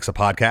Krista Makes a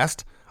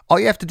Podcast, all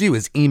you have to do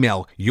is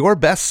email your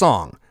best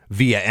song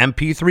via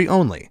MP3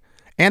 only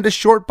and a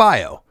short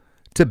bio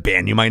to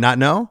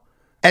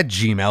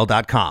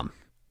bandyoumighttnotknow@gmail.com.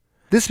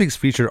 This week's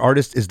featured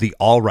artist is The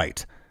All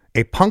Right,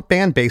 a punk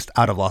band based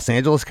out of Los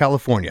Angeles,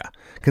 California,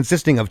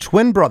 consisting of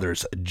twin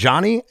brothers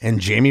Johnny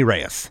and Jamie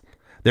Reyes.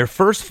 Their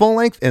first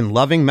full-length, In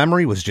Loving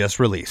Memory, was just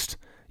released.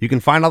 You can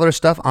find all their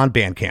stuff on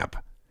Bandcamp.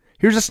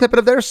 Here's a snippet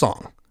of their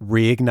song,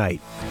 Reignite.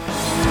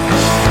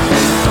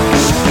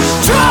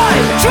 Try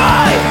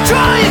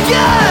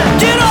again.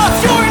 Get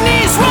off your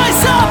knees,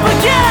 rise up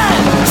again.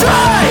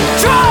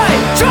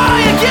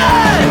 Try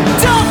again.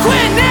 Don't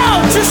quit now,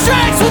 two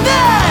strikes with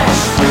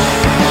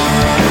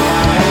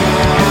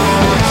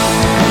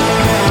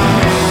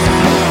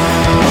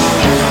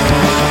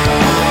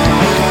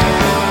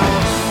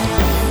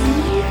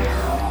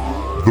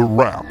The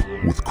Wrap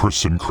with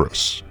Chris and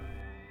Chris.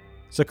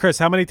 So, Chris,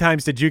 how many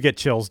times did you get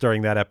chills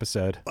during that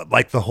episode?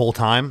 like the whole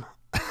time.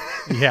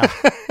 Yeah.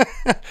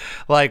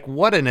 Like,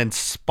 what an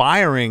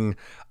inspiring,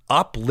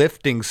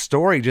 uplifting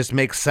story. Just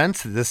makes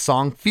sense that this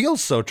song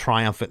feels so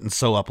triumphant and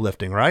so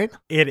uplifting, right?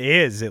 It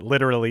is. It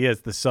literally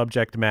is. The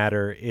subject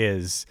matter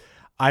is.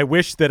 I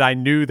wish that I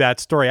knew that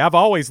story. I've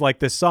always liked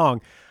this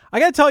song. I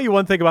got to tell you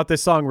one thing about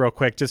this song real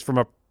quick, just from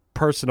a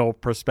personal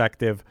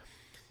perspective.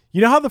 You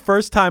know how the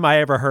first time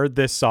I ever heard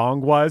this song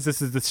was? This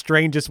is the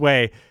strangest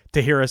way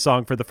to hear a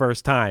song for the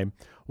first time,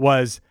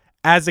 was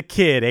as a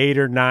kid, 8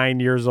 or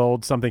 9 years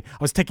old, something. I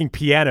was taking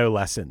piano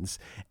lessons.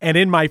 And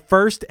in my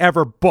first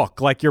ever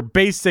book, like your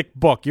basic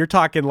book, you're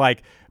talking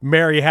like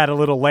Mary Had a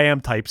Little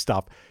Lamb type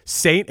stuff,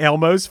 St.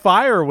 Elmo's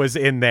Fire was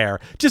in there.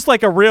 Just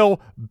like a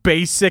real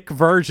basic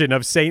version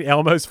of St.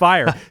 Elmo's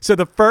Fire. So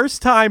the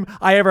first time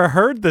I ever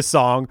heard the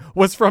song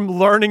was from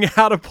learning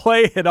how to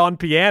play it on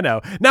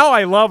piano. Now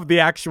I love the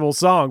actual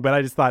song, but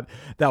I just thought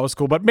that was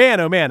cool. But man,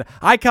 oh man,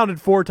 I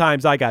counted 4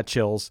 times I got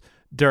chills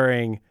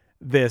during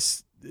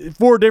this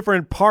 4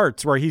 different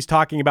parts where he's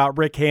talking about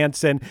Rick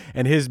Hansen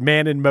and his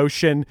Man in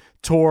Motion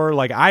tour.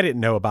 Like, I didn't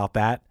know about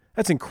that.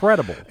 That's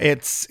incredible.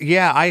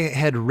 I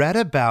had read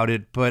about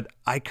it, but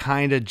I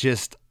kind of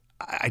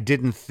I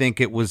didn't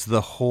think it was the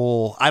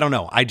whole, I don't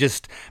know.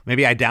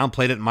 Maybe I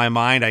downplayed it in my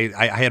mind.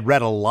 I had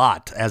read a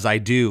lot, as I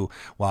do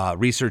while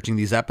researching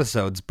these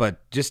episodes,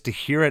 but just to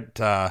hear it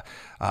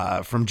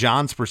from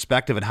John's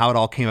perspective and how it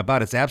all came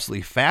about, it's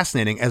absolutely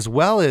fascinating. As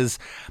well as,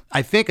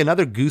 I think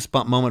another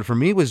goosebump moment for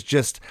me was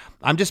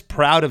I'm just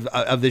proud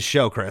of this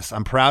show, Chris.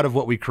 I'm proud of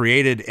what we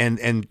created.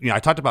 And I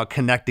talked about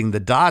connecting the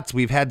dots.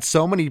 We've had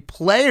so many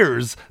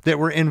players that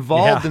were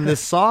involved in this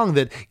song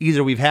that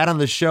either we've had on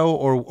the show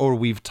or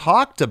we've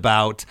talked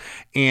about.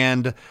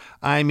 And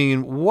I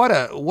mean, what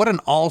an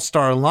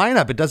all-star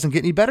lineup. It doesn't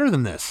get any better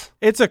than this.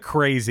 It's a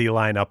crazy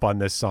lineup on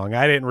this song.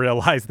 I didn't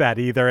realize that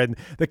either. And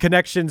the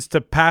connections to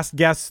past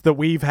guests that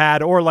we've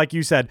had, or like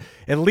you said,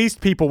 at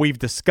least people we've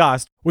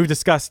discussed. We've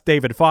discussed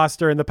David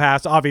Foster in the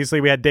past.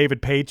 Obviously, we had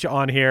David Paich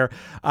on here.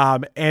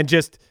 And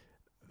just,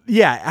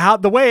 how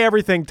the way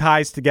everything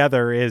ties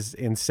together is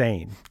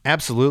insane.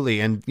 Absolutely.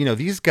 And,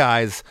 these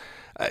guys,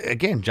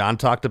 again, John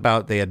talked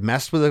about they had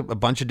messed with a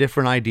bunch of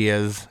different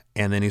ideas.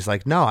 And then he's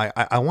like, no,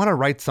 I want to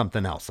write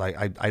something else.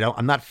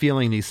 I'm not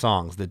feeling these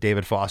songs that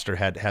David Foster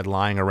had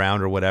lying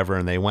around or whatever.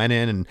 And they went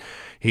in and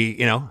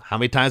he, how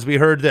many times we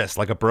heard this,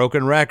 like a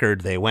broken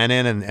record, they went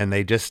in and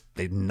they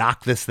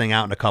knocked this thing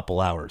out in a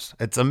couple hours.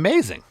 It's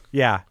amazing.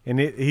 Yeah. And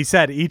he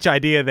said each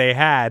idea they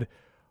had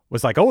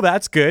was like, oh,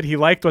 that's good. He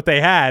liked what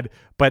they had.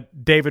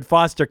 But David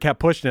Foster kept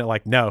pushing it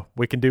like, no,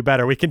 we can do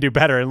better. We can do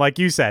better. And like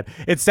you said,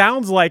 it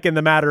sounds like in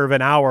the matter of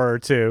an hour or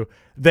two,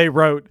 they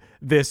wrote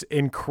this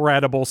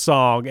incredible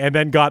song and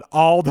then got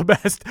all the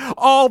best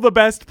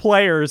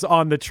players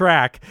on the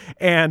track.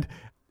 And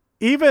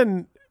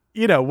even,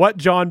 what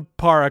John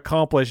Parr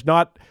accomplished,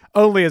 not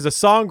only as a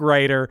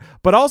songwriter,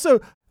 but also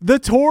the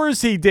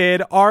tours he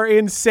did are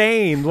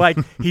insane. Like,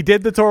 he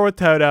did the tour with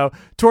Toto,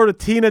 toured with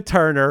Tina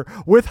Turner,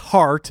 with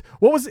Heart.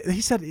 What was it?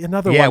 He said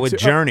another one. Yeah, with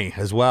Journey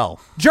as well.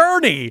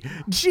 Journey!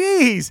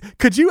 Jeez!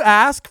 Could you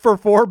ask for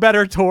 4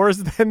 better tours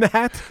than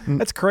that?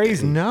 That's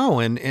crazy. No,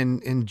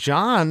 and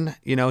John,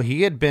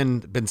 he had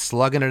been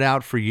slugging it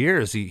out for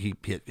years. He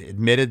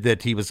admitted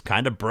that he was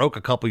kind of broke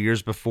a couple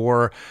years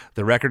before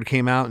the record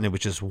came out, and it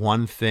was just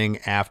one thing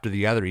after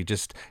the other. He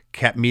just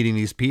kept meeting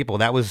these people.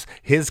 That was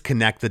his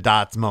connect the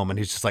dots moment.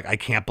 He's just like, I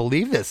can't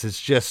believe this. It's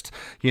just,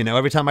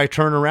 every time I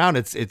turn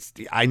around,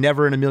 I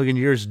never in a million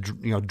years,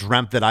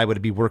 dreamt that I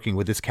would be working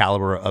with this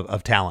caliber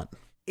of talent.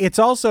 It's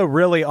also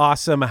really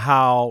awesome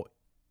how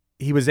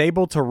he was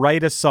able to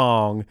write a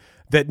song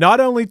that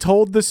not only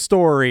told the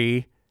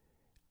story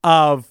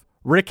of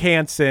Rick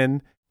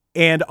Hansen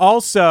and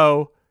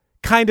also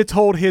kind of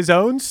told his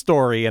own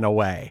story in a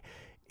way.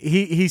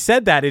 He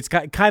said that it's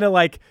kind of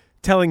like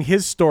telling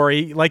his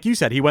story. Like you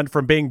said, he went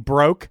from being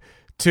broke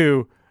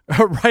to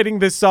writing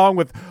this song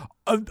with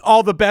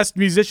all the best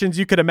musicians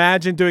you could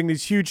imagine, doing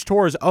these huge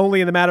tours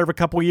only in the matter of a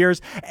couple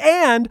years,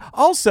 and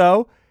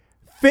also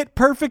fit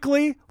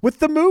perfectly with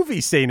the movie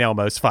St.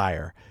 Elmo's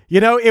Fire.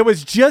 It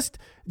was just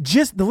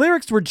the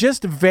lyrics were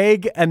just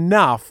vague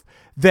enough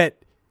that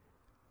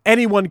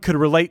anyone could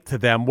relate to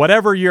them.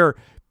 Whatever your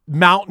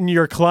mountain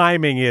you're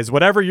climbing is,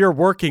 whatever you're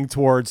working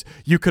towards,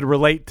 you could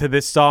relate to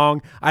this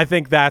song. I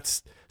think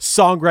that's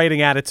songwriting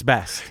at its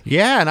best.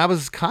 Yeah, and I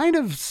was kind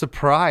of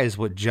surprised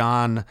what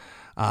John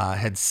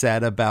had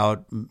said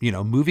about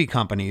movie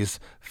companies,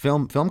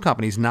 film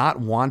companies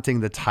not wanting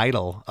the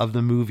title of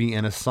the movie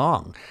in a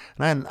song.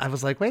 And I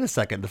was like, wait a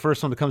second, the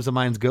first one that comes to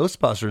mind is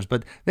Ghostbusters,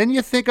 but then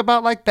you think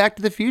about like Back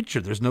to the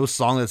Future. There's no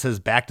song that says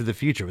Back to the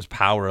Future. It was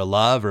Power of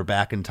Love or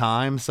Back in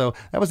Time. So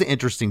that was an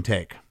interesting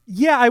take.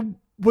 Yeah, I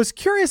was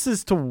curious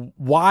as to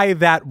why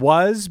that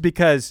was,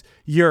 because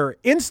your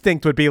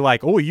instinct would be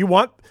like, oh, you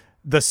want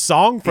the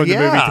song from the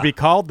movie to be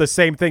called the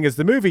same thing as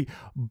the movie,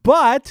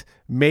 but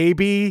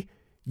maybe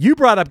you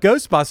brought up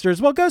Ghostbusters.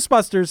 Well,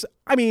 Ghostbusters,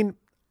 I mean,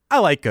 I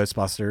like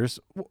Ghostbusters,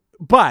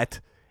 but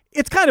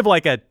it's kind of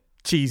like a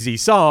cheesy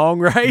song,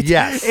 right?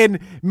 Yes. And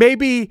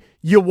maybe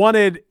you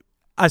wanted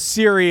a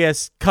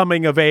serious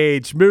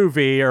coming-of-age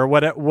movie or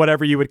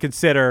whatever you would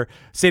consider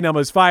St.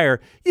 Elmo's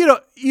Fire.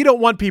 You don't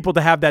want people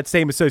to have that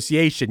same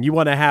association. You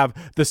want to have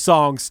the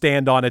song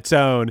stand on its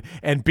own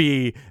and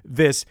be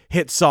this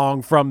hit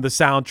song from the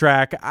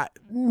soundtrack.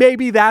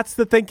 Maybe that's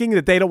the thinking,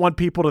 that they don't want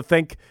people to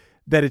think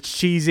that it's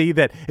cheesy,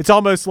 that it's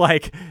almost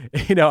like,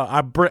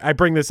 I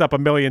bring this up a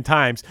million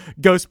times,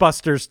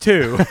 Ghostbusters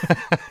 2.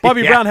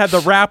 Bobby Brown had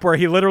the rap where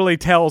he literally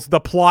tells the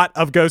plot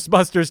of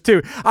Ghostbusters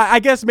 2. I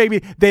guess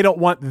maybe they don't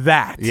want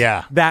that.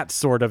 Yeah. That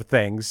sort of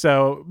thing.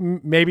 So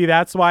maybe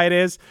that's why it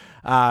is.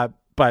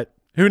 But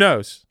who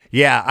knows?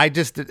 Yeah, I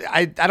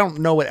don't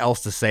know what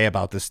else to say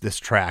about this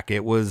track.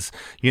 It was,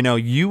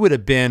 you would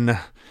have been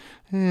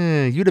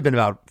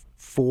about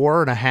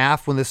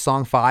 4.5 when this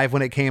song 5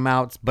 when it came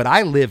out, but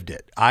I lived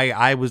it.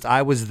 I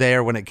was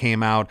there when it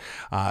came out.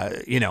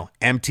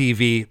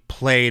 MTV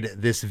played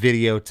this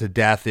video to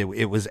death.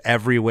 It was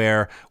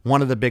everywhere.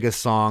 One of the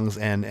biggest songs,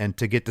 and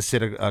to get to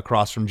sit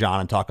across from John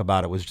and talk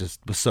about it was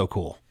so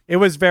cool. It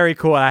was very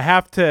cool. I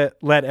have to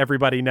let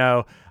everybody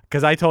know,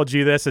 because I told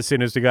you this as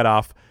soon as we got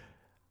off.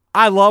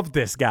 I love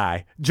this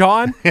guy,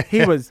 John.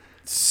 He was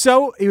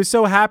so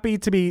happy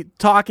to be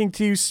talking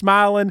to you,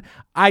 smiling.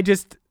 I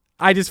just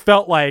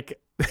felt like,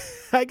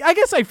 I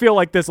guess I feel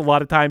like this a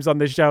lot of times on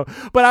this show,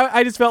 but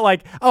I just felt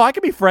like, oh, I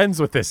could be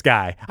friends with this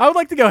guy. I would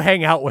like to go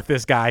hang out with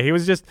this guy. He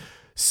was just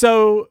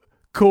so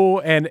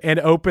cool and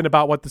open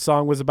about what the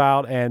song was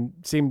about, and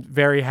seemed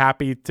very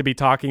happy to be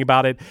talking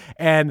about it.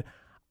 And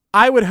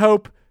I would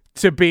hope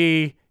to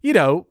be,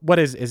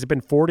 has it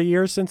been 40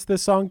 years since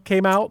this song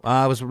came out?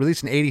 It was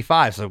released in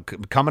 85, so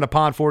coming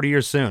upon 40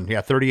 years soon.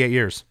 Yeah, 38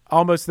 years.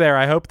 Almost there.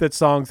 I hope that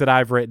songs that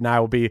I've written, I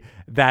will be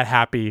that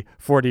happy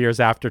 40 years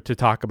after to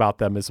talk about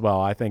them as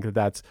well. I think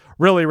that's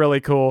really,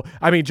 really cool.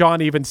 I mean,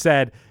 John even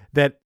said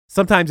that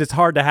sometimes it's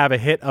hard to have a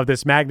hit of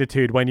this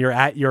magnitude when you're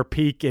at your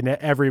peak in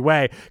every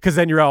way, because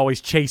then you're always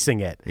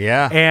chasing it.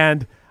 Yeah.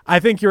 And I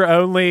think your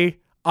only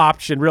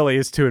option really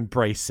is to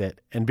embrace it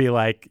and be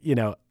like,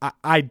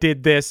 I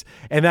did this,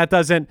 and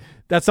that's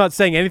not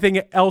saying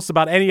anything else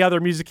about any other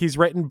music he's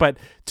written, but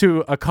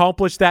to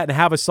accomplish that and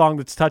have a song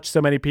that's touched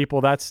so many people,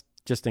 that's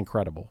just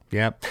incredible.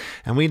 Yep.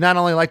 And we not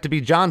only like to be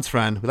John's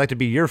friend, we like to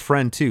be your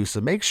friend too. So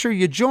make sure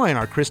you join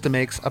our Krista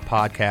Makes a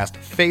Podcast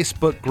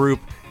Facebook group.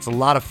 It's a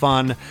lot of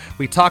fun.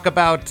 We talk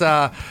about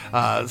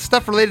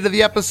stuff related to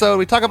the episode.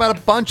 We talk about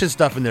a bunch of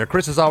stuff in there.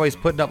 Chris is always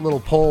putting up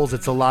little polls.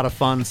 It's a lot of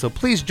fun. So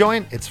please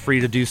join. It's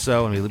free to do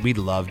so, and we'd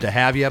love to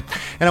have you.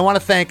 And I want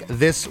to thank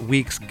this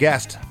week's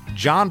guest,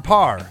 John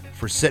Parr,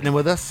 for sitting in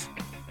with us,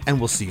 and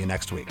we'll see you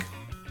next week.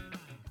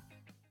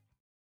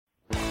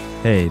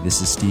 Hey, this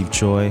is Steve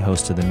Choi,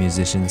 host of the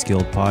Musicians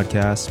Guild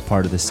podcast,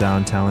 part of the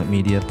Sound Talent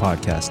Media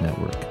Podcast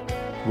Network.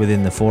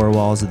 Within the four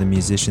walls of the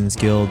Musicians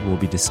Guild, we'll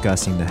be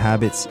discussing the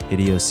habits,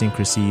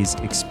 idiosyncrasies,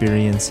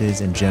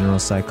 experiences, and general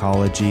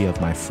psychology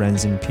of my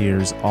friends and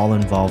peers, all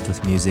involved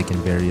with music in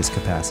various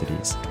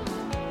capacities.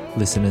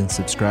 Listen and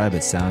subscribe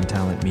at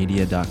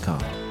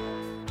soundtalentmedia.com.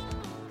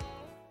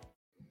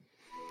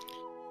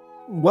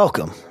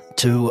 Welcome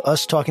to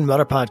us talking about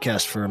our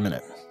podcast for a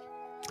minute.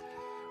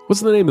 What's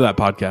the name of that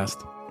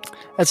podcast?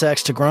 That's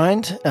Axe to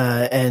Grind,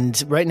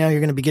 and right now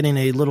you're going to be getting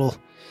a little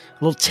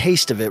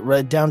taste of it,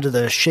 right down to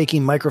the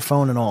shaky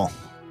microphone and all.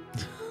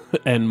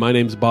 And my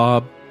name's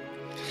Bob.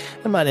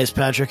 And my name's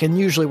Patrick, and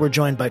usually we're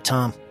joined by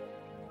Tom.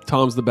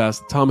 Tom's the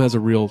best. Tom has a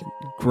real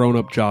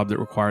grown-up job that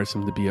requires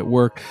him to be at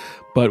work,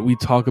 but we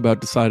talk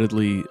about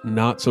decidedly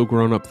not so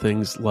grown-up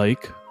things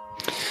like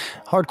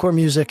hardcore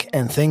music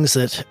and things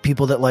that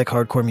people that like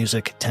hardcore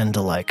music tend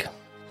to like.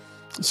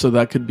 So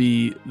that could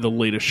be the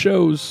latest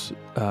shows,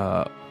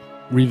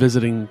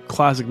 revisiting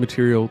classic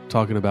material,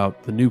 talking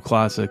about the new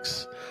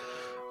classics,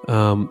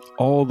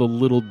 all the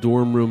little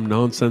dorm room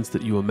nonsense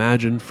that you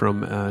imagine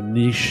from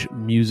niche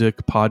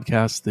music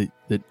podcasts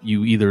that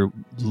you either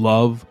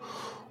love,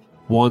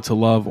 want to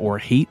love, or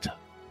hate.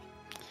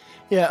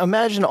 Yeah,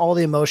 imagine all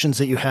the emotions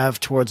that you have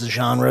towards a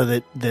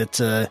genre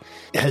that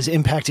has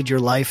impacted your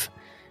life,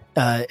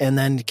 and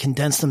then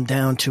condense them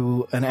down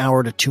to an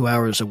hour to 2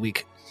 hours a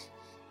week.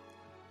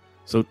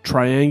 So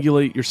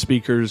triangulate your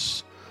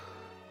speakers.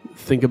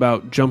 Think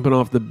about jumping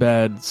off the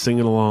bed,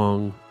 singing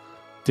along,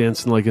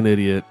 dancing like an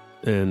idiot,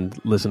 and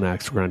listen to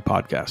Axe to Grind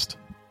podcast.